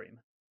in his dream,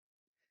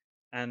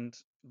 and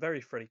very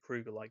Freddy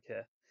Krueger like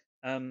here.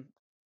 Um,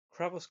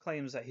 Kravos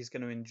claims that he's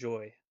going to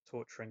enjoy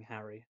torturing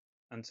Harry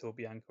until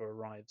Bianca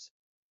arrives,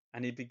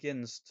 and he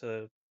begins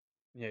to,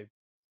 you know,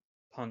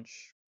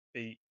 punch,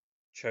 beat,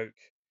 choke,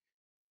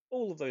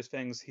 all of those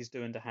things he's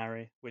doing to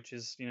Harry, which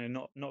is,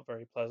 not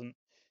very pleasant.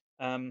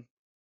 Um,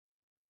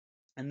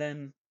 and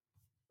then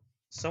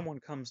someone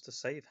comes to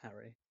save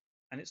Harry,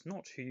 and it's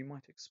not who you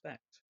might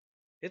expect.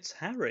 It's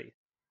Harry.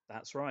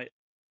 That's right.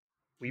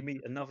 We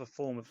meet another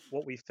form of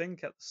what we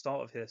think at the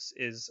start of this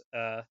is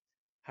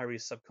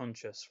Harry's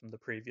subconscious from the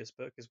previous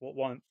book, is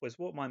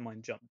what my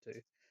mind jumped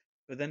to.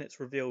 But then it's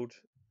revealed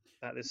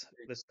that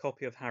this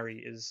copy of Harry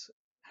is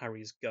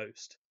Harry's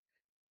ghost,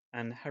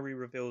 and Harry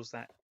reveals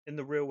that in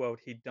the real world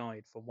he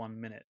died for 1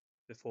 minute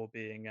before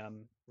being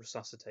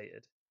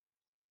resuscitated,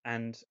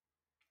 and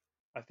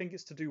I think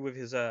it's to do with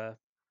his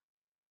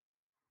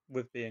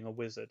with being a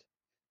wizard.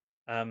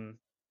 Um,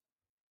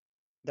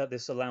 that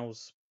this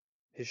allows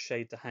his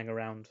shade to hang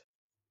around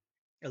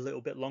a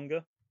little bit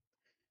longer.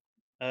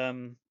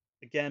 Um,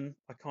 Again,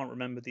 I can't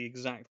remember the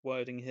exact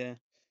wording here,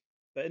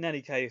 but in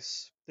any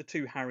case, the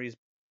two Harrys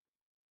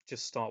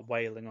just start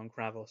wailing on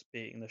Kravos,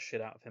 beating the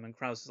shit out of him, and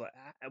Kravos is like,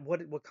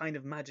 "What kind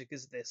of magic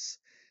is this?"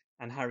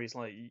 And Harry's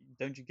like,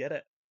 "Don't you get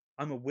it?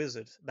 I'm a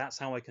wizard. That's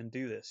how I can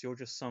do this. You're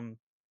just some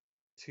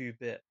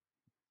two-bit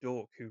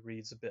dork who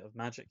reads a bit of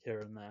magic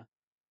here and there."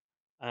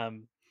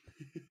 Um,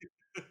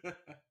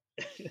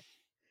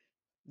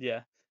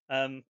 yeah.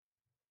 Um,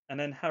 and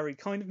then Harry,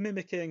 kind of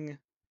mimicking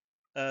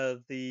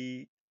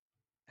the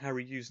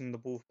Harry using the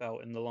wolf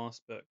belt in the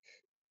last book,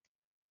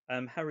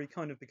 Harry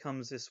kind of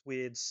becomes this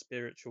weird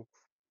spiritual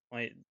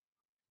like,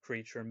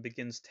 creature and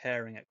begins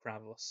tearing at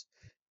Kravos,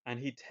 and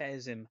he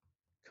tears him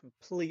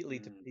completely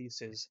to Mm.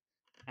 pieces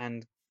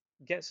and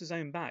gets his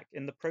own back.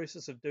 In the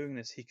process of doing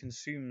this, he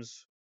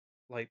consumes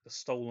like the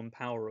stolen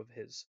power of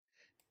his.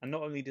 And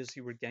not only does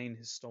he regain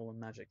his stolen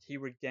magic,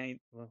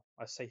 well,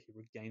 I say he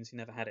regains, he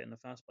never had it in the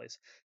first place.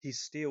 He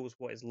steals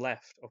what is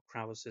left of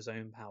Kravos'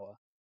 own power,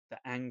 the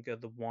anger,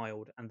 the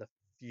wild, and the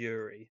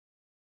fury.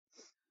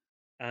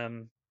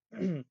 Um,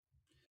 and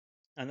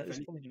at If this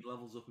anything, point, it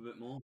levels up a bit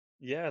more.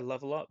 yeah,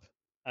 level up.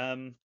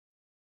 Um,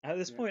 at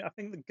this Yeah. point, I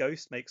think the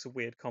ghost makes a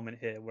weird comment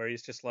here where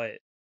he's just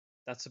like,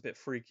 "That's a bit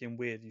freaky and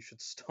weird. You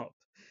should stop."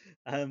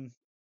 Um,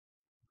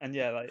 and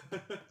yeah, like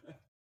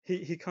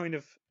he kind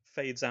of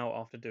fades out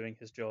after doing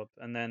his job,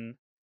 and then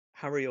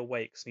Harry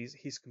awakes and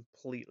he's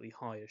completely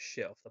high as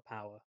shit off the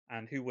power,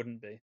 and who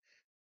wouldn't be?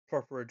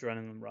 Proper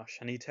adrenaline rush,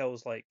 and he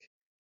tells like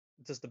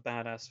does the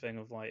badass thing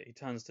of like he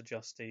turns to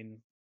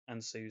Justine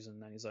and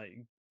Susan and he's like,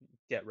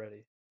 "Get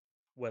ready,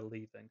 we're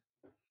leaving."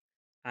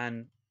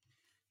 And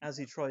as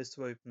he tries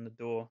to open the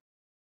door,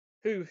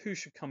 who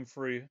should come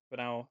through but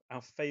our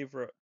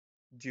favourite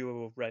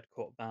duo of Red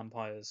Court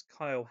vampires,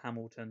 Kyle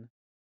Hamilton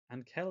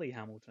and Kelly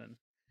Hamilton.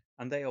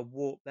 And they are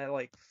warped, they're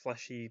like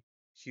fleshy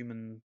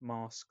human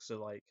masks are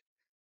like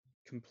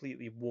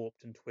completely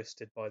warped and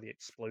twisted by the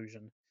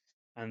explosion.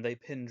 And they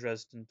pin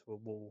Dresden to a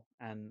wall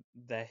and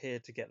they're here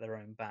to get their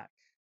own back,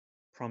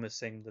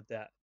 promising the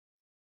debt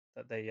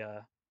that they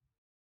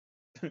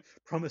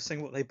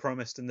promising what they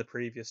promised in the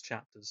previous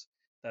chapters,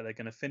 that they're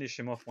gonna finish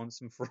him off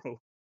once and for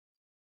all.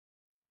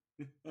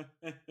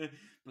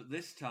 But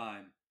this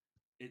time,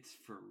 it's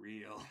for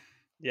real.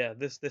 Yeah,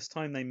 this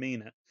time they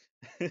mean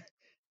it.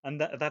 And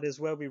that is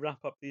where we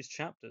wrap up these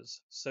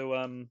chapters.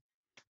 So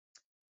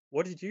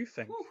what did you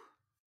think? Whew.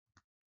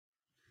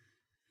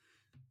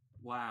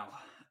 Wow.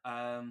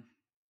 Um,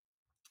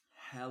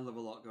 Hell of a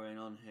lot going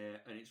on here,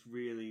 and it's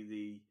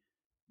really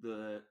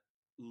the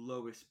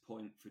lowest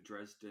point for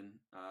Dresden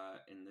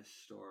in this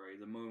story.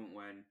 The moment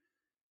when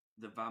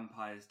the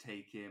vampires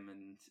take him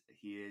and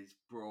he is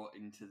brought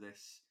into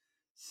this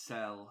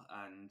cell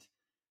and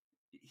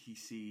he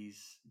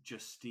sees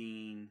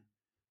Justine,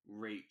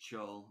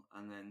 Rachel,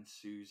 and then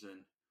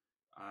Susan.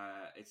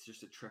 It's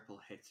just a triple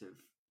hit of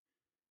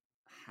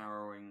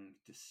harrowing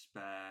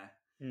despair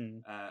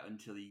Mm.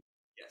 until he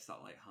gets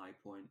that like high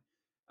point.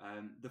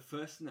 The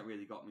first thing that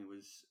really got me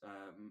was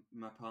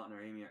my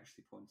partner Amy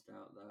actually pointed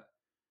out that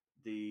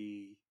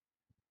the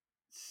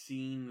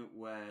scene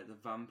where the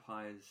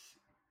vampires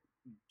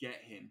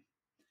get him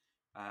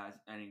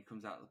and he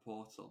comes out of the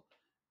portal,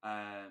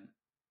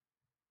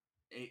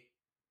 it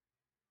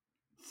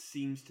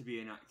seems to be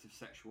an act of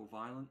sexual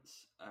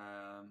violence.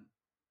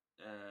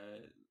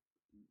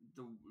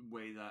 The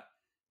way that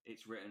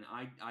it's written,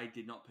 I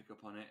did not pick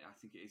up on it. I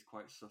think it is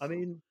quite I subtle,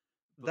 mean,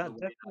 but the that way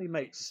definitely that it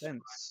makes describes,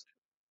 sense.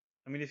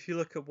 I mean, if you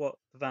look at what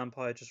the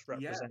vampire just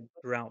yeah, represents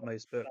throughout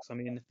most books, I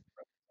mean,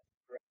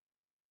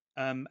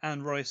 Anne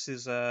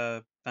Rice's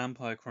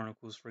Vampire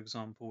Chronicles, for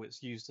example,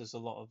 it's used as a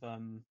lot of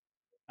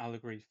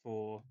allegory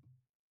for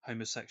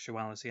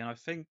homosexuality, and I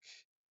think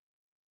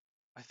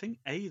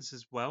AIDS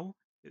as well.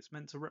 It's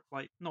meant to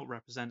like not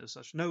represent as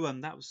such. No,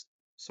 that was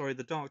sorry,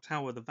 the Dark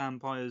Tower, the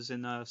vampires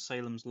in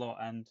Salem's Lot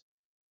and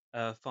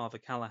Father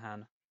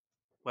Callahan,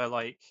 where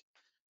like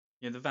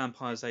the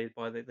vampires they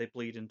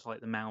bleed into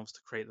like the mouths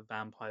to create the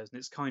vampires, and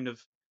it's kind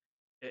of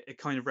it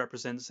kind of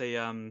represents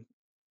a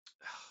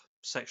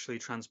sexually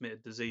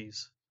transmitted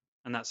disease,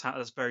 and that's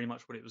very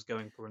much what it was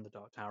going for in the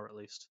Dark Tower, at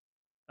least.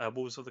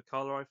 Wolves of the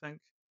Color, I think.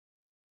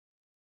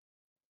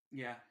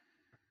 yeah,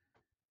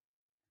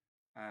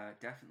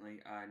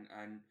 definitely, and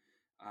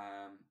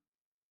um,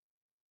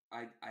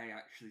 I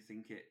actually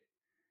think it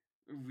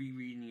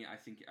rereading it. I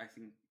think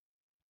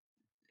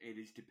it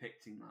is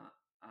depicting that,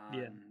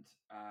 Yeah. and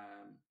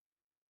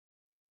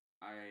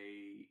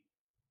I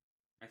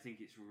I think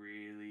it's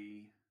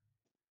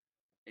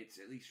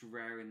at least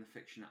rare in the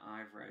fiction that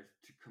I've read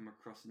to come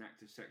across an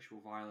act of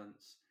sexual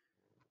violence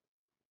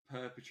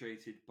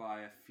perpetrated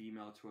by a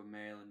female to a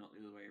male and not the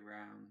other way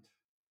around.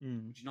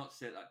 Mm. Which is not to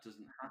say that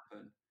doesn't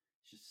happen.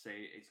 It's just to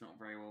say it's not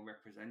very well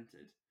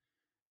represented.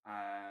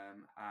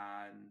 And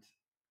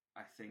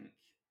I think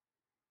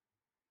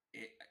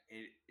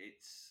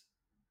it's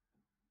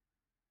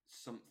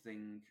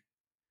something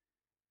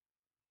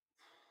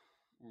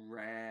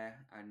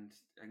rare and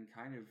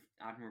kind of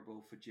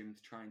admirable for Jim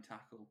to try and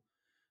tackle.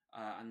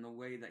 And the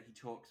way that he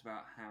talks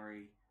about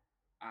Harry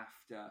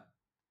after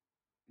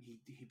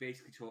he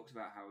basically talks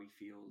about how he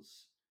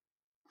feels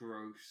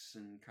gross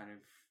and kind of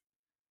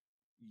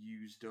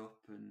used up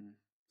and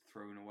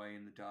thrown away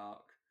in the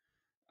dark.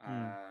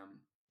 Mm.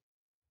 Um,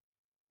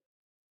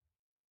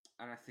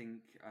 and I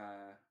think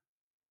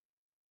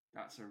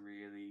that's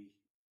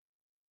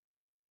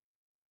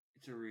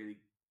it's a really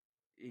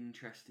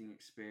interesting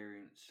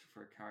experience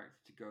for a character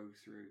to go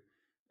through.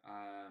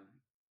 Um,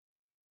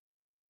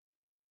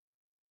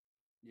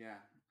 yeah,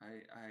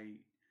 I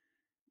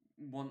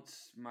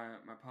once my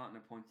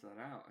partner pointed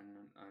that out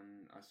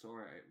and I saw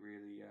it. It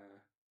really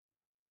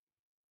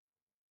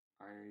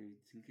I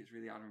think it's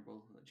really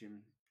admirable that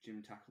Jim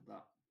tackled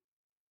that.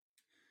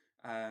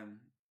 Um,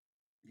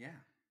 yeah.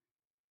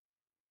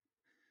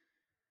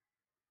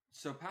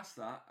 So past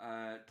that,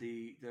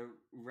 the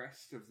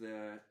rest of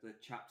the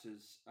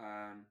chapters.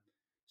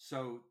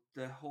 So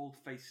the whole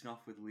facing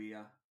off with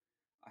Leah,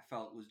 I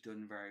felt was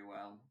done very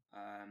well.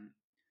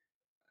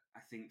 I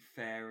think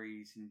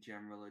fairies in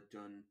general are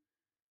done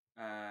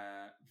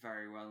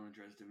very well in the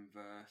Dresden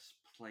verse,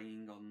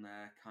 playing on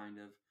their kind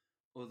of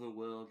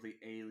otherworldly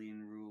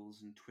alien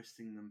rules and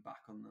twisting them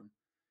back on them,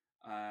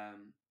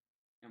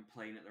 and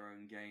playing at their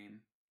own game.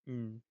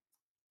 Mm.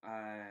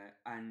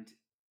 And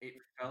it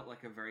felt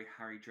like a very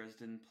Harry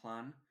Dresden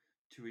plan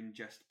to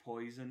ingest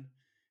poison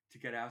to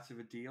get out of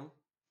a deal.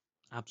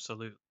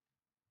 Absolutely.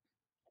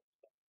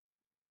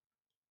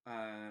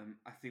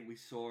 I think we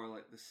saw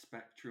like the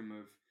spectrum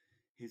of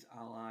his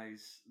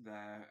allies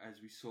there,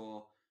 as we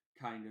saw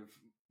kind of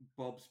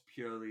Bob's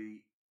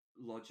purely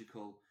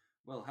logical.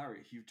 Well, Harry,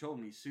 if you told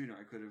me sooner,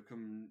 I could have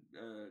come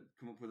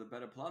up with a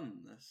better plan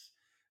than this.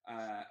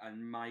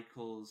 And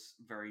Michael's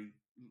very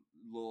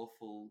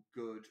lawful,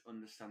 good,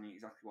 understanding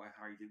exactly why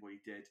Harry did what he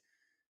did,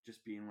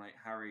 just being like,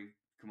 Harry,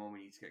 come on,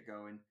 we need to get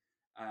going.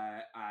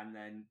 And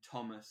then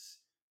Thomas,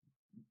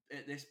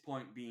 at this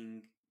point,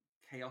 being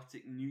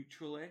chaotic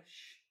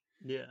neutral-ish.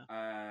 Yeah.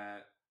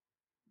 Uh,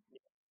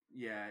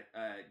 yeah,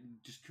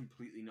 just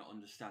completely not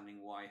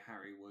understanding why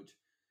Harry would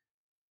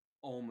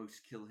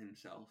almost kill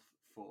himself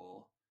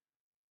for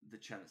the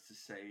chance to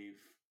save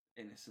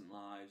innocent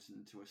lives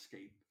and to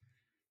escape,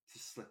 to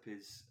slip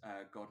his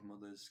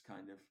godmother's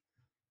kind of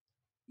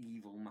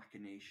evil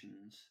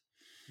machinations.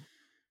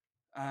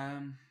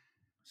 Um,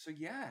 so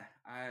yeah,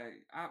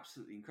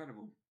 absolutely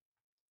incredible.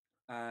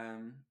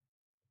 Um,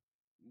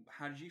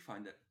 how did you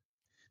find it?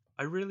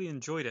 I really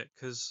enjoyed it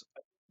because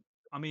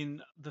I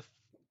mean the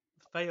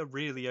Fae are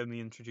really only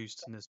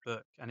introduced in this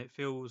book, and it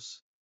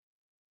feels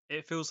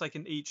like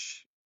in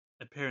each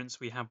appearance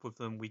we have with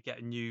them, we get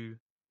a new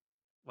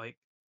like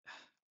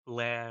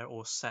layer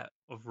or set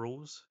of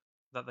rules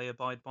that they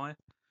abide by.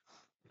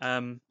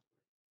 Um,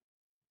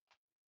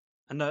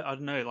 and I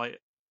don't know, like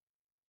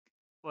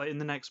like in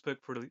the next book,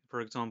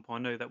 for example, I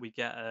know that we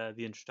get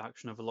the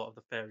introduction of a lot of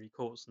the fairy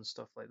courts and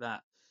stuff like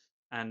that,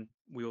 and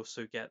we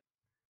also get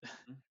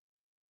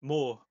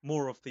more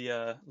of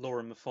the lore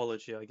and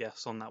mythology, I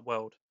guess, on that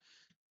world.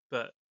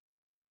 But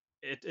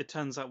it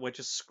turns out we're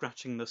just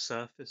scratching the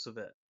surface of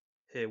it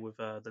here with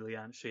the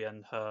Lianchi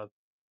and her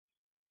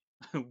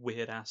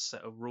weird ass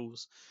set of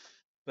rules.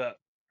 But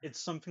it's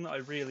something that I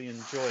really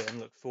enjoy and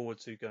look forward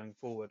to going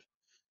forward.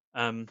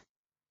 Um,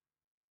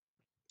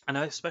 and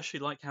I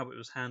especially like how it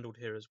was handled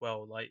here as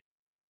well. Like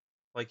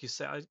you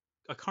said,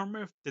 I can't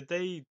remember if,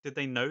 did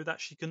they know that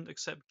she couldn't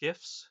accept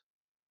gifts?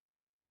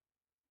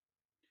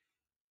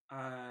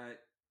 Uh,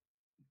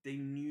 they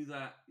knew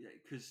that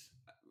because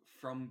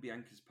from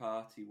Bianca's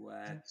party,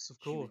 where Yes, of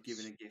she was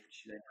given course. a gift,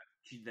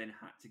 she then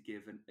had to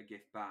give a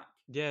gift back.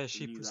 Yeah, They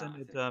she knew that.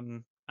 I presented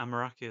think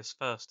Amarachius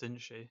first, didn't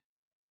she?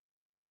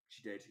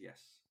 she did. Yes.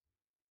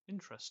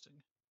 Interesting.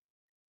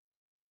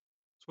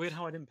 It's weird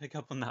how I didn't pick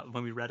up on that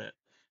when we read it.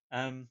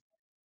 Um,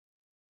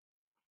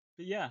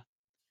 but yeah,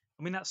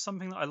 I mean that's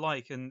something that I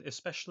like, and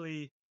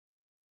especially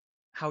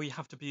how you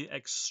have to be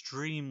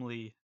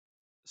extremely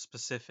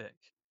specific.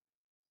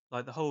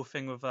 Like the whole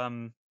thing of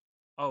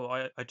oh,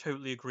 I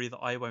totally agree that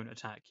I won't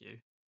attack you.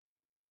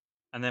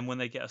 And then when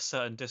they get a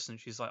certain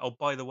distance, she's like, oh,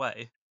 by the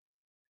way,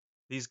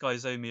 these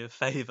guys owe me a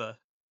favor,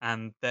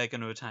 and they're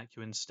going to attack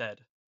you instead.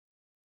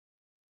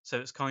 So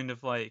it's kind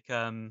of like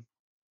I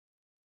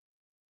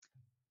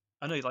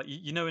know, like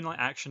you know, in like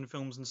action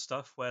films and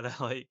stuff, where they're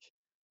like,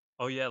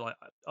 oh yeah, like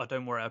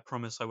don't worry, I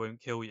promise I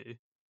won't kill you.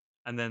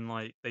 And then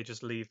like they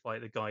just leave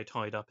like the guy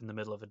tied up in the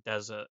middle of a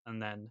desert,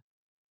 and then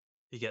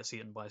he gets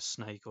eaten by a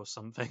snake or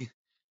something.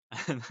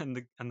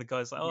 And the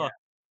guy's like, Yeah.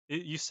 oh,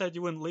 you said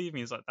you wouldn't leave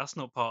me. He's like, that's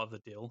not part of the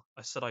deal.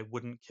 I said I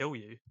wouldn't kill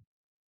you.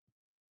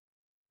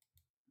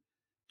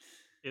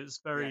 It's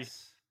very,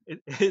 Yes.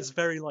 it's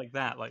very like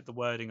that, like the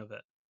wording of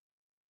it.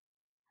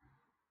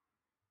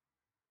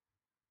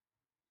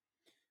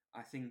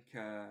 I think.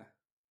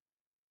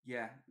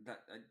 Yeah. That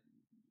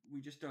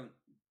we just don't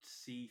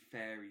see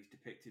fairies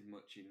depicted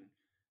much in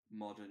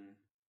modern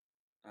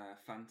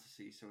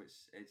fantasy, so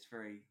it's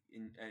very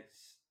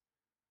it's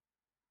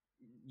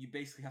you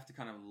basically have to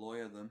kind of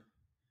lawyer them,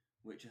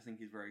 which I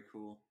think is very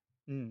cool.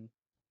 Mm,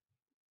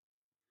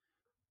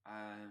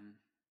 Um,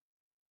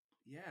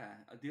 yeah,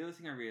 the other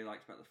thing I really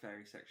liked about the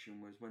fairy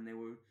section was when they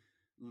were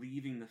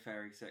leaving the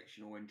fairy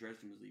section, or when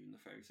Dresden was leaving the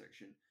fairy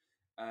section.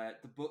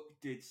 The book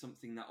did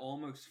something that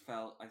almost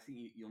felt. I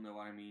think you'll know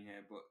what I mean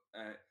here, but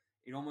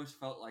it almost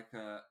felt like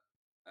a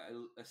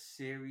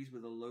series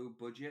with a low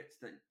budget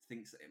that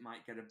thinks that it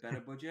might get a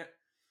better budget.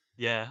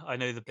 yeah, I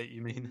know the bit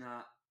you In mean.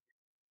 that,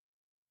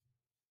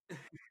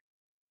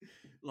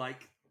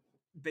 like,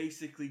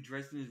 basically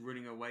Dresden is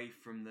running away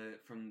from the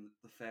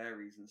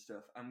fairies and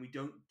stuff, and we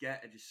don't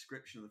get a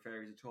description of the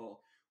fairies at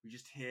all. We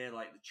just hear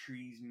like the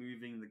trees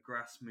moving, the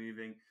grass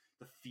moving,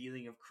 the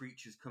feeling of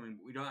creatures coming,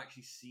 but we don't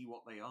actually see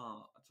what they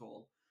are at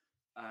all.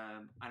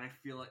 And I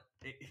feel like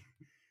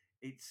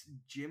it's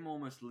Jim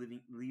almost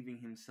leaving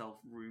himself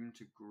room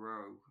to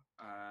grow.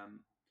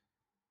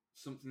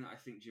 Something that I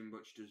think Jim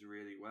Butch does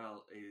really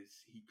well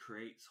is he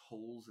creates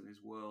holes in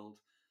his world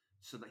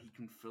so that he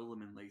can fill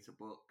them in later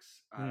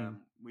books. Mm,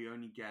 We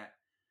only get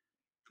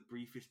the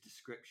briefest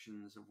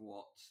descriptions of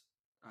what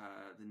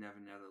the Never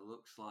Nether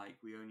looks like.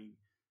 We only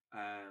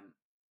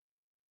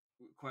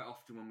quite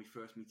often when we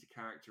first meet a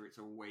character, it's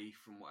away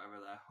from whatever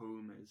their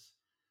home is,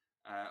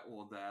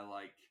 or their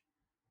like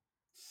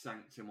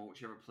sanctum, or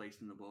whichever place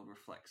in the world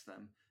reflects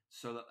them,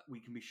 so that we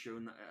can be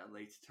shown that at a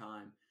later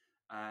time.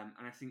 And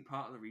I think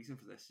part of the reason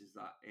for this is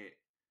that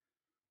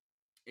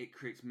it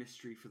creates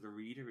mystery for the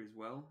reader as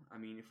well. I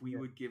mean, if we yeah.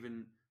 were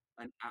given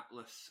an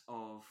atlas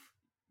of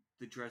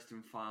the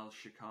Dresden Files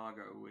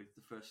Chicago with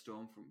the first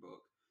Stormfront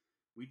book,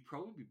 we'd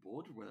probably be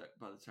bored with it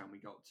by the time we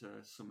got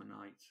to Summer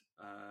Night,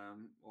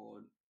 or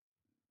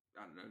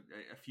I don't know,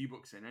 a few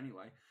books in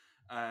anyway.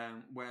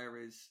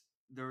 Whereas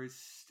there is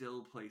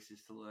still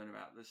places to learn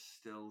about. There's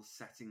still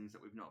settings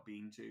that we've not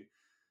been to,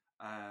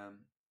 um,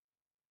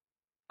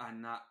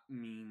 and that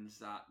means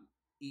that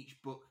each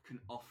book can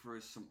offer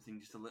us something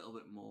just a little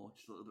bit more,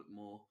 that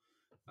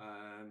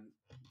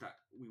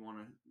we want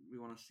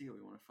to see or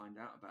we want to find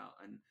out about.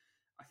 And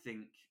I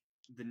think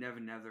the Never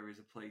Nether is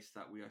a place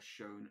that we are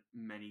shown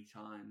many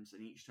times,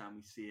 and each time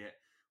we see it,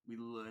 we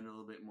learn a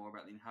little bit more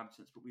about the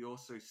inhabitants, but we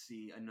also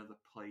see another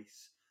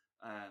place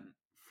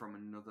from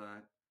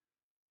another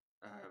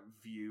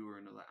view or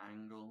another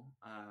angle,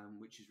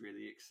 which is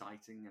really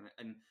exciting,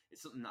 and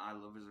it's something that I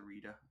love as a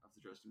reader of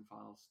the Dresden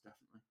Files,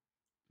 definitely.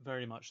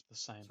 Very much the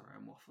same. Sorry,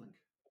 I'm waffling.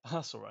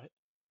 That's all right.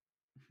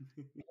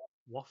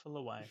 Waffle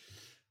away.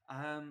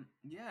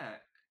 Yeah,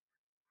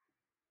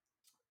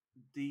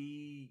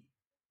 the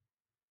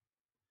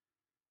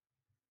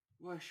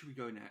where should we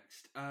go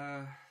next?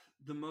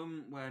 The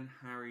moment when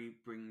Harry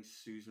brings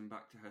Susan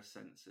back to her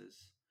senses.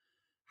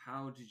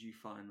 How did you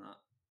find that?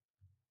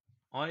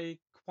 I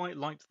quite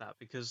liked that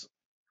because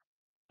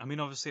I mean,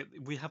 obviously,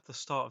 we have the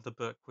start of the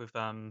book with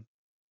the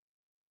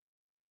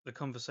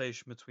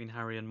conversation between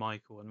Harry and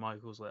Michael, and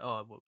Michael's like,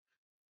 "Oh, well,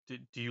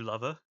 do you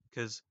love her?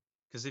 Because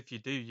if you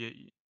do,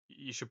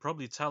 you should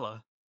probably tell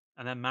her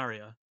and then marry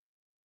her.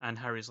 And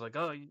Harry's like,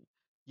 oh,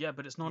 yeah,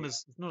 but Yeah.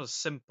 it's not as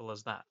simple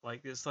as that.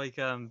 Like it's like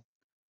a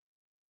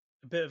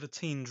bit of a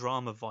teen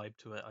drama vibe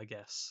to it, I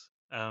guess.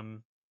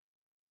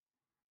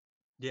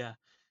 Yeah,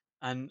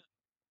 and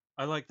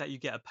I like that you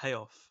get a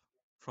payoff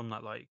from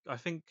that. Like I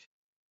think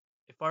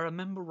if I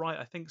remember right,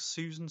 I think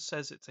Susan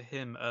says it to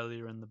him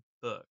earlier in the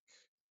book,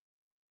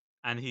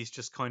 and he's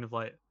just kind of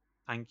like,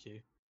 "Thank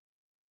you."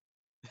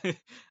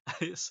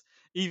 It's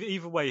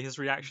either way, his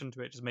reaction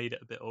to it just made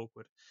it a bit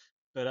awkward.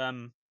 But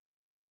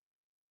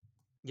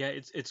yeah,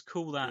 it's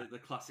cool that The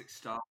classic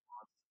Star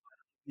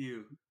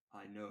you.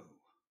 I know.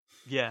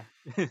 yeah,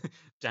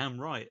 damn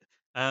right.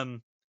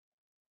 Um,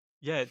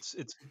 yeah,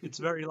 it's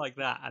very like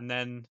that, and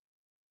then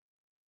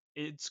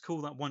it's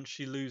cool that once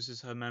she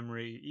loses her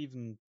memory,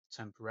 even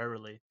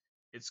temporarily,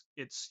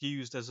 it's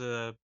used as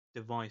a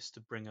device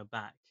to bring her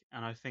back.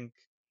 And I think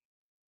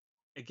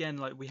again,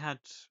 like we had,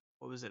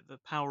 what was it, the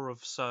power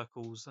of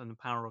circles and the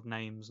power of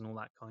names and all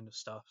that kind of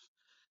stuff.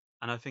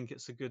 And I think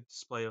it's a good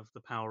display of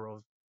the power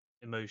of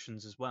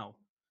emotions as well.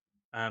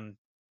 Um,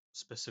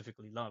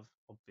 specifically love,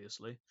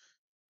 obviously.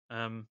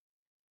 Um,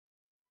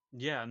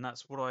 yeah, and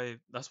that's what I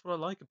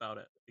like about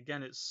it.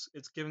 Again, it's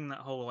giving that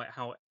whole like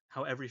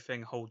how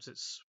everything holds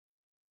its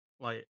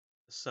like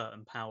a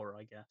certain power,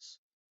 I guess.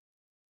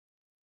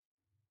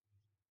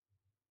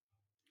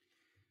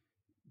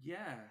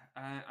 Yeah,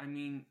 I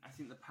mean, I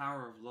think the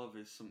power of love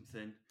is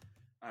something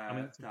I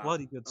mean, it's a that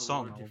bloody good a lot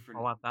song. of I'll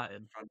different. add that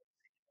in.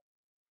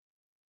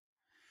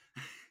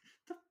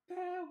 The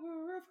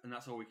power of, and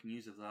that's all we can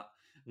use of that.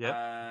 Yep.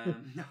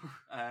 No,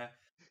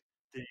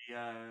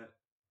 the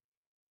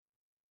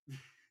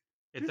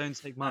It don't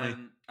take money.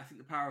 I think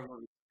the power of love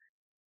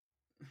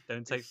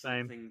Don't is take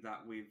fame. something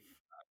that we've.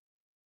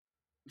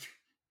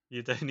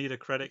 You don't need a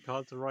credit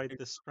card to ride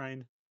this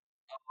train.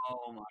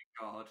 Oh my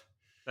god.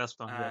 That's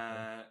fine. Yeah. Go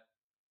on. Uh,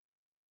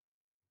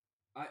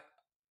 I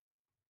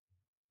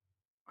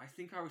I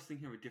think I was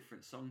thinking of a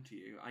different song to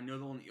you. I know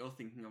the one that you're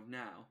thinking of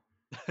now,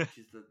 which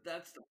is the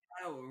 "That's the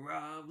Power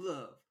of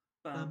Love."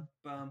 Bum Bum,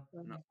 bum,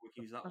 and that's bum, we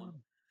can use that one.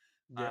 bum.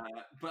 Yep.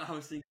 But I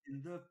was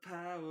thinking the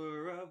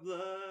power of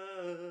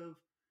love,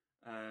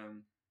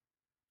 um,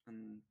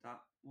 and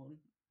that one.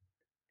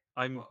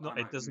 I'm But I not.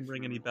 It might be doesn't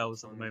ring any misremembering what that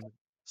bells at the song is. moment.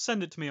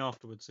 Send it to me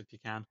afterwards if you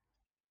can.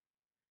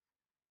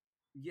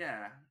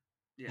 Yeah,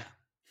 yeah.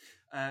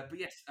 But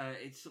yes,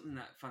 it's something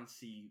that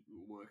fantasy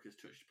work has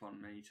touched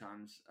upon many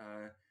times.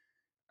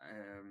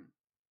 Um,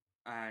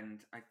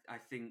 and I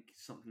think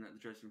something that the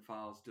Dresden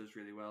Files does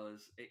really well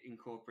is it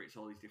incorporates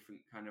all these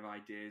different kind of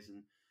ideas,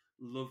 and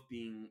love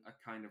being a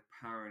kind of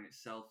power in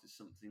itself is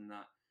something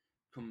that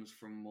comes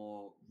from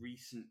more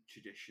recent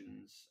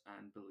traditions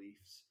and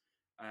beliefs,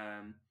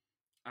 um,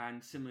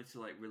 and similar to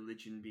like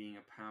religion being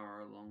a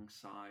power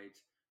alongside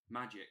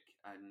magic,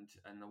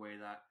 and the way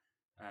that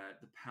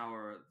the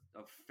power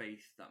of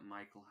faith that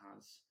Michael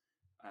has,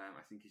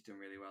 I think he's done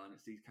really well, and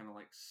it's these kind of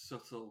like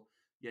subtle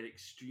yet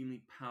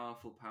extremely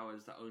powerful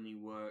powers that only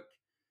work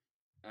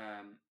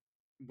um,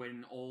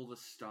 when all the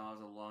stars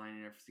align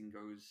and everything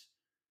goes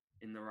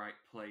in the right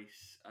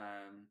place.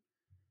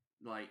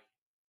 Like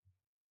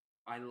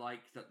I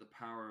like that the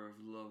power of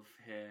love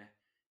here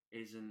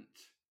isn't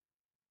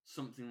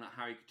something that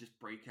Harry could just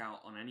break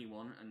out on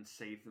anyone and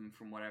save them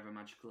from whatever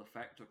magical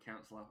effect or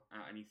cancel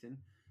out anything.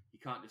 He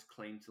can't just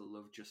claim to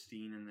love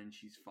Justine and then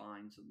she's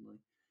fine suddenly.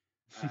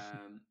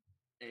 Um,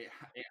 it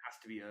has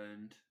to be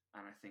earned,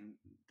 and I think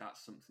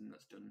that's something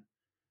that's done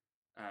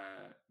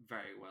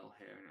very well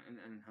here,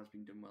 and has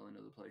been done well in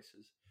other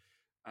places.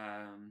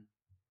 Um,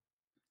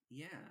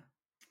 yeah.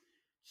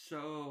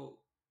 So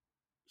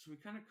we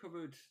kind of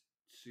covered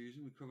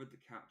Susan, we covered the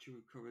capture,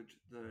 we covered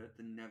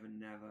the Never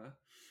Never.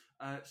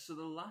 So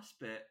the last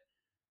bit,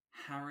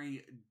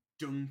 Harry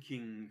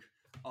dunking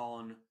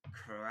on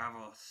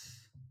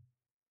Kravos.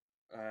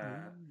 Oh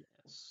Uh,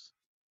 yes.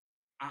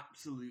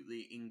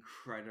 Absolutely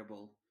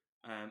incredible,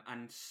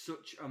 and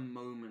such a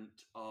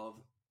moment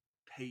of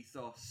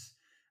pathos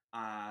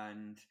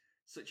and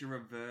such a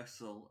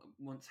reversal.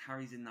 Once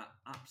Harry's in that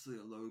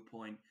absolute low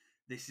point,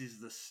 this is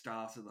the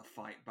start of the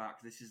fight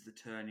back. This is the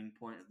turning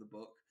point of the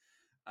book,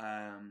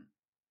 um,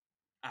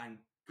 and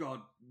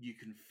God, you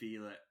can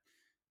feel it.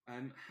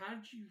 How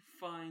do you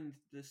find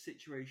the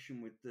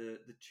situation with the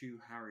two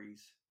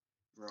Harrys,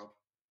 Rob?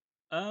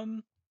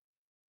 Um.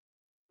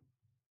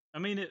 I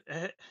mean,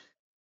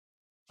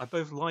 I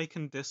both like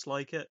and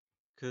dislike it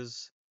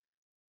because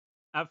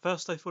at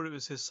first I thought it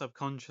was his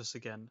subconscious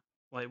again,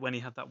 like when he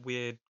had that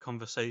weird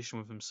conversation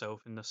with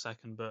himself in the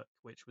second book,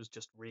 which was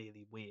just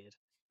really weird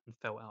and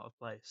felt out of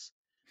place.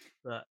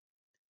 But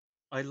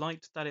I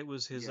liked that it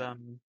was his Yeah.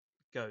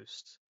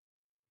 ghost,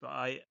 but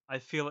I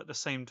feel at the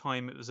same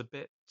time it was a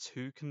bit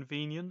too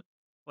convenient.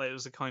 Like it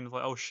was a kind of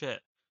like, oh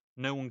shit,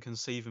 no one can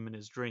save him in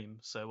his dream,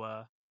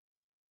 so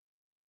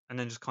and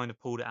then just kind of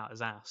pulled it out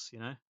his ass, you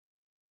know?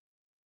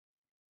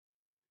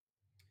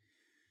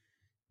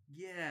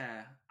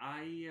 Yeah,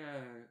 I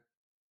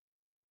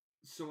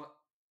so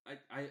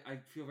I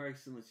feel very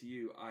similar to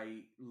you.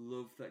 I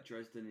love that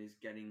Dresden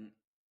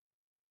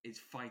is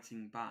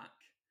fighting back,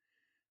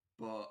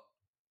 but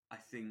I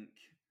think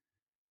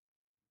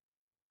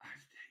I,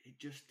 it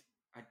just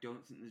I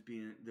don't think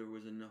there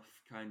was enough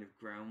kind of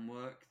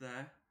groundwork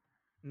there.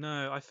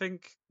 No, I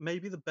think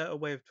maybe the better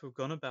way to have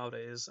gone about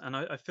it is, and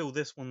I feel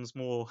this one's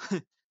more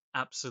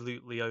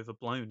absolutely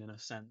overblown in a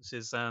sense,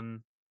 is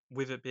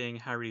with it being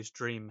Harry's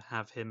dream,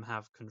 have him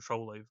have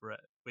control over it,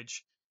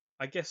 which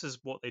I guess is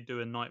what they do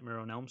in Nightmare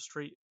on Elm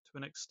Street to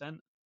an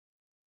extent,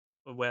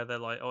 where they're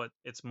like, "Oh,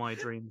 it's my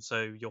dream,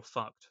 so you're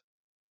fucked."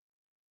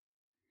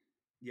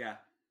 Yeah,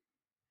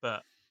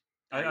 But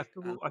I love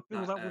I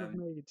feel that. that would have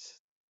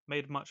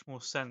made much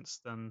more sense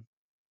than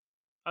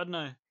I don't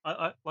know.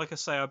 I like I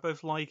say, I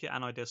both like it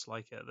and I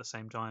dislike it at the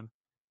same time.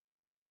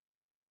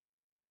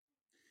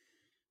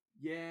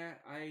 Yeah,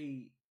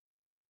 I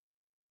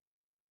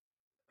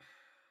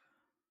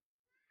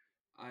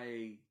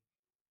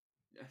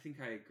I think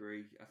I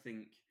agree. I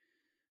think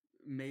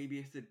maybe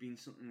if there'd been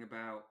something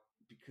about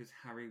because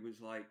Harry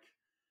was like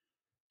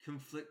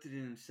conflicted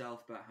in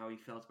himself about how he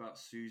felt about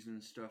Susan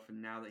and stuff,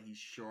 and now that he's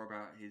sure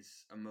about his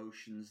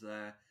emotions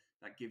there,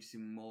 that gives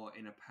him more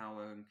inner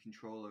power and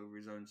control over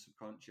his own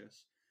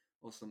subconscious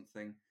or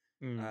something.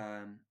 Mm,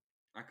 Um,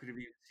 I could have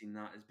even seen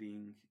that as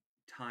being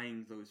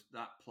tying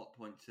that plot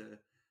point to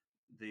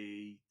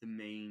the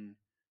main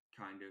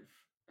kind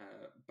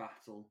of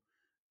battle.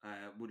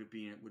 Would have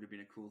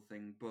been a cool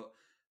thing, but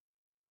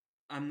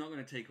I'm not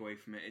going to take away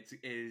from it. It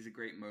is a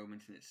great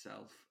moment in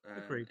itself.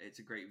 agreed. It's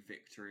a great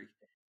victory.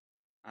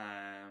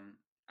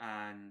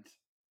 And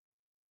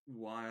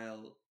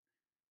while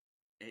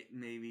it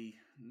maybe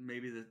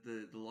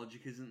the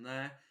logic isn't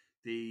there,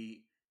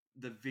 the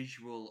the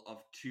visual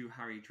of two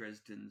Harry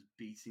Dresdens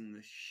beating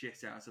the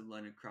shit out of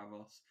Leonard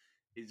Kravos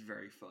is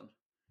very fun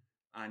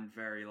and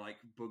very like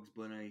Bugs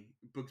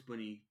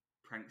Bunny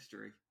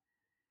prankstery.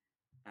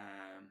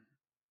 Um,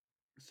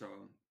 so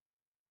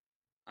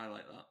I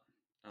like that.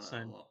 I like that a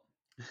Same. lot.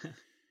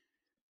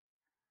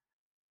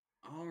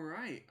 All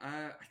right.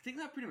 I think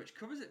that pretty much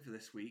covers it for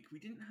this week. We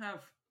didn't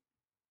have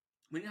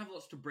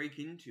lots to break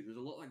into. There's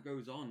a lot that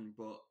goes on,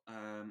 but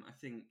I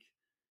think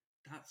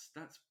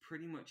that's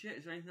pretty much it.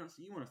 Is there anything else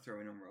that you want to throw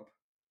in on, Rob?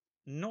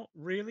 Not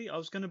really. I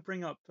was going to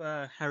bring up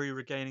Harry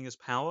regaining his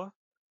power,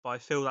 but I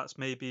feel that's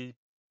maybe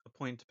a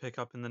point to pick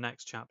up in the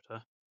next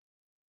chapter.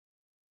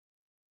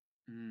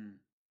 Mm,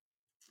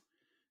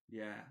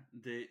 yeah,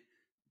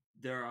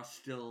 there are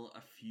still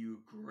a few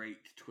great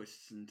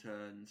twists and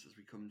turns as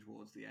we come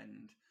towards the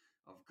end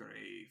of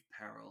Grave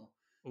Peril.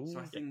 So I Oh,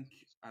 yeah. think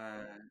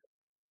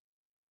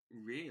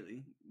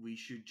really we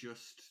should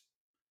just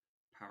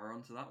power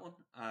onto that one,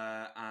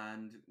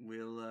 and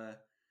we'll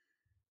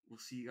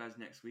see you guys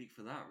next week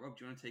for that. Rob,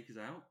 do you want to take us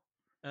out?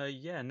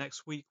 Yeah,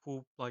 next week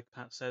like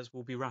Pat says,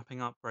 we'll be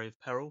wrapping up Brave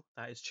Peril.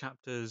 That is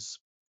chapters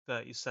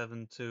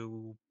 37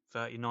 to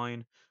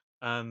 39.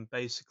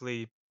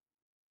 Basically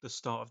the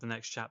start of the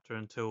next chapter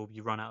until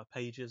you run out of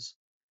pages.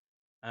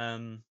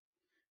 Um,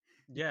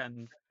 yeah,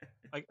 and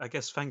I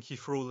guess thank you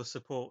for all the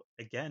support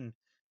again.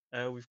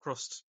 We've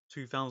crossed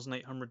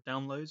 2,800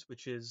 downloads,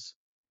 which is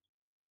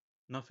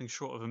nothing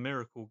short of a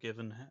miracle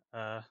given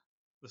the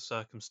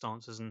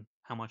circumstances and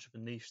how much of a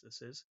niche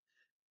this is.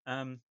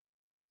 Um,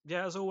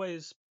 yeah, as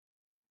always,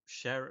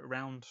 share it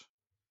around.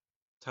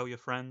 Tell your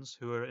friends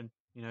who are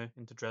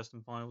into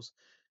Dresden Files.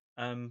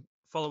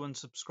 Follow and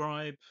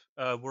subscribe.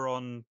 We're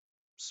on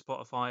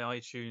Spotify,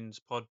 iTunes,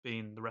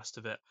 Podbean, the rest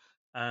of it.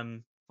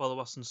 Follow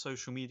us on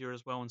social media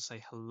as well and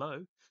say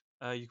hello.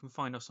 You can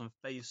find us on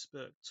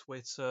Facebook,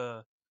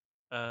 Twitter,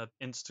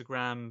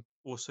 Instagram.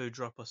 Also,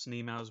 drop us an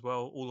email as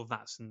well. All of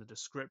that's in the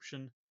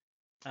description.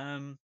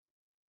 Um,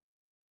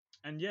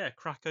 and yeah,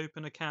 crack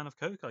open a can of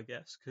Coke, I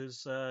guess,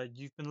 because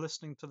you've been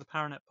listening to the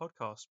Paranet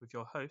podcast with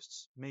your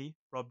hosts, me,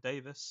 Rob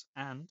Davis,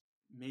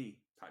 Me,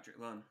 Patrick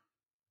Lunn.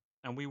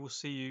 and we will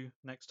see you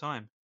next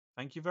time.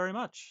 Thank you very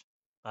much.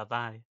 Bye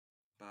bye.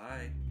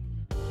 Bye.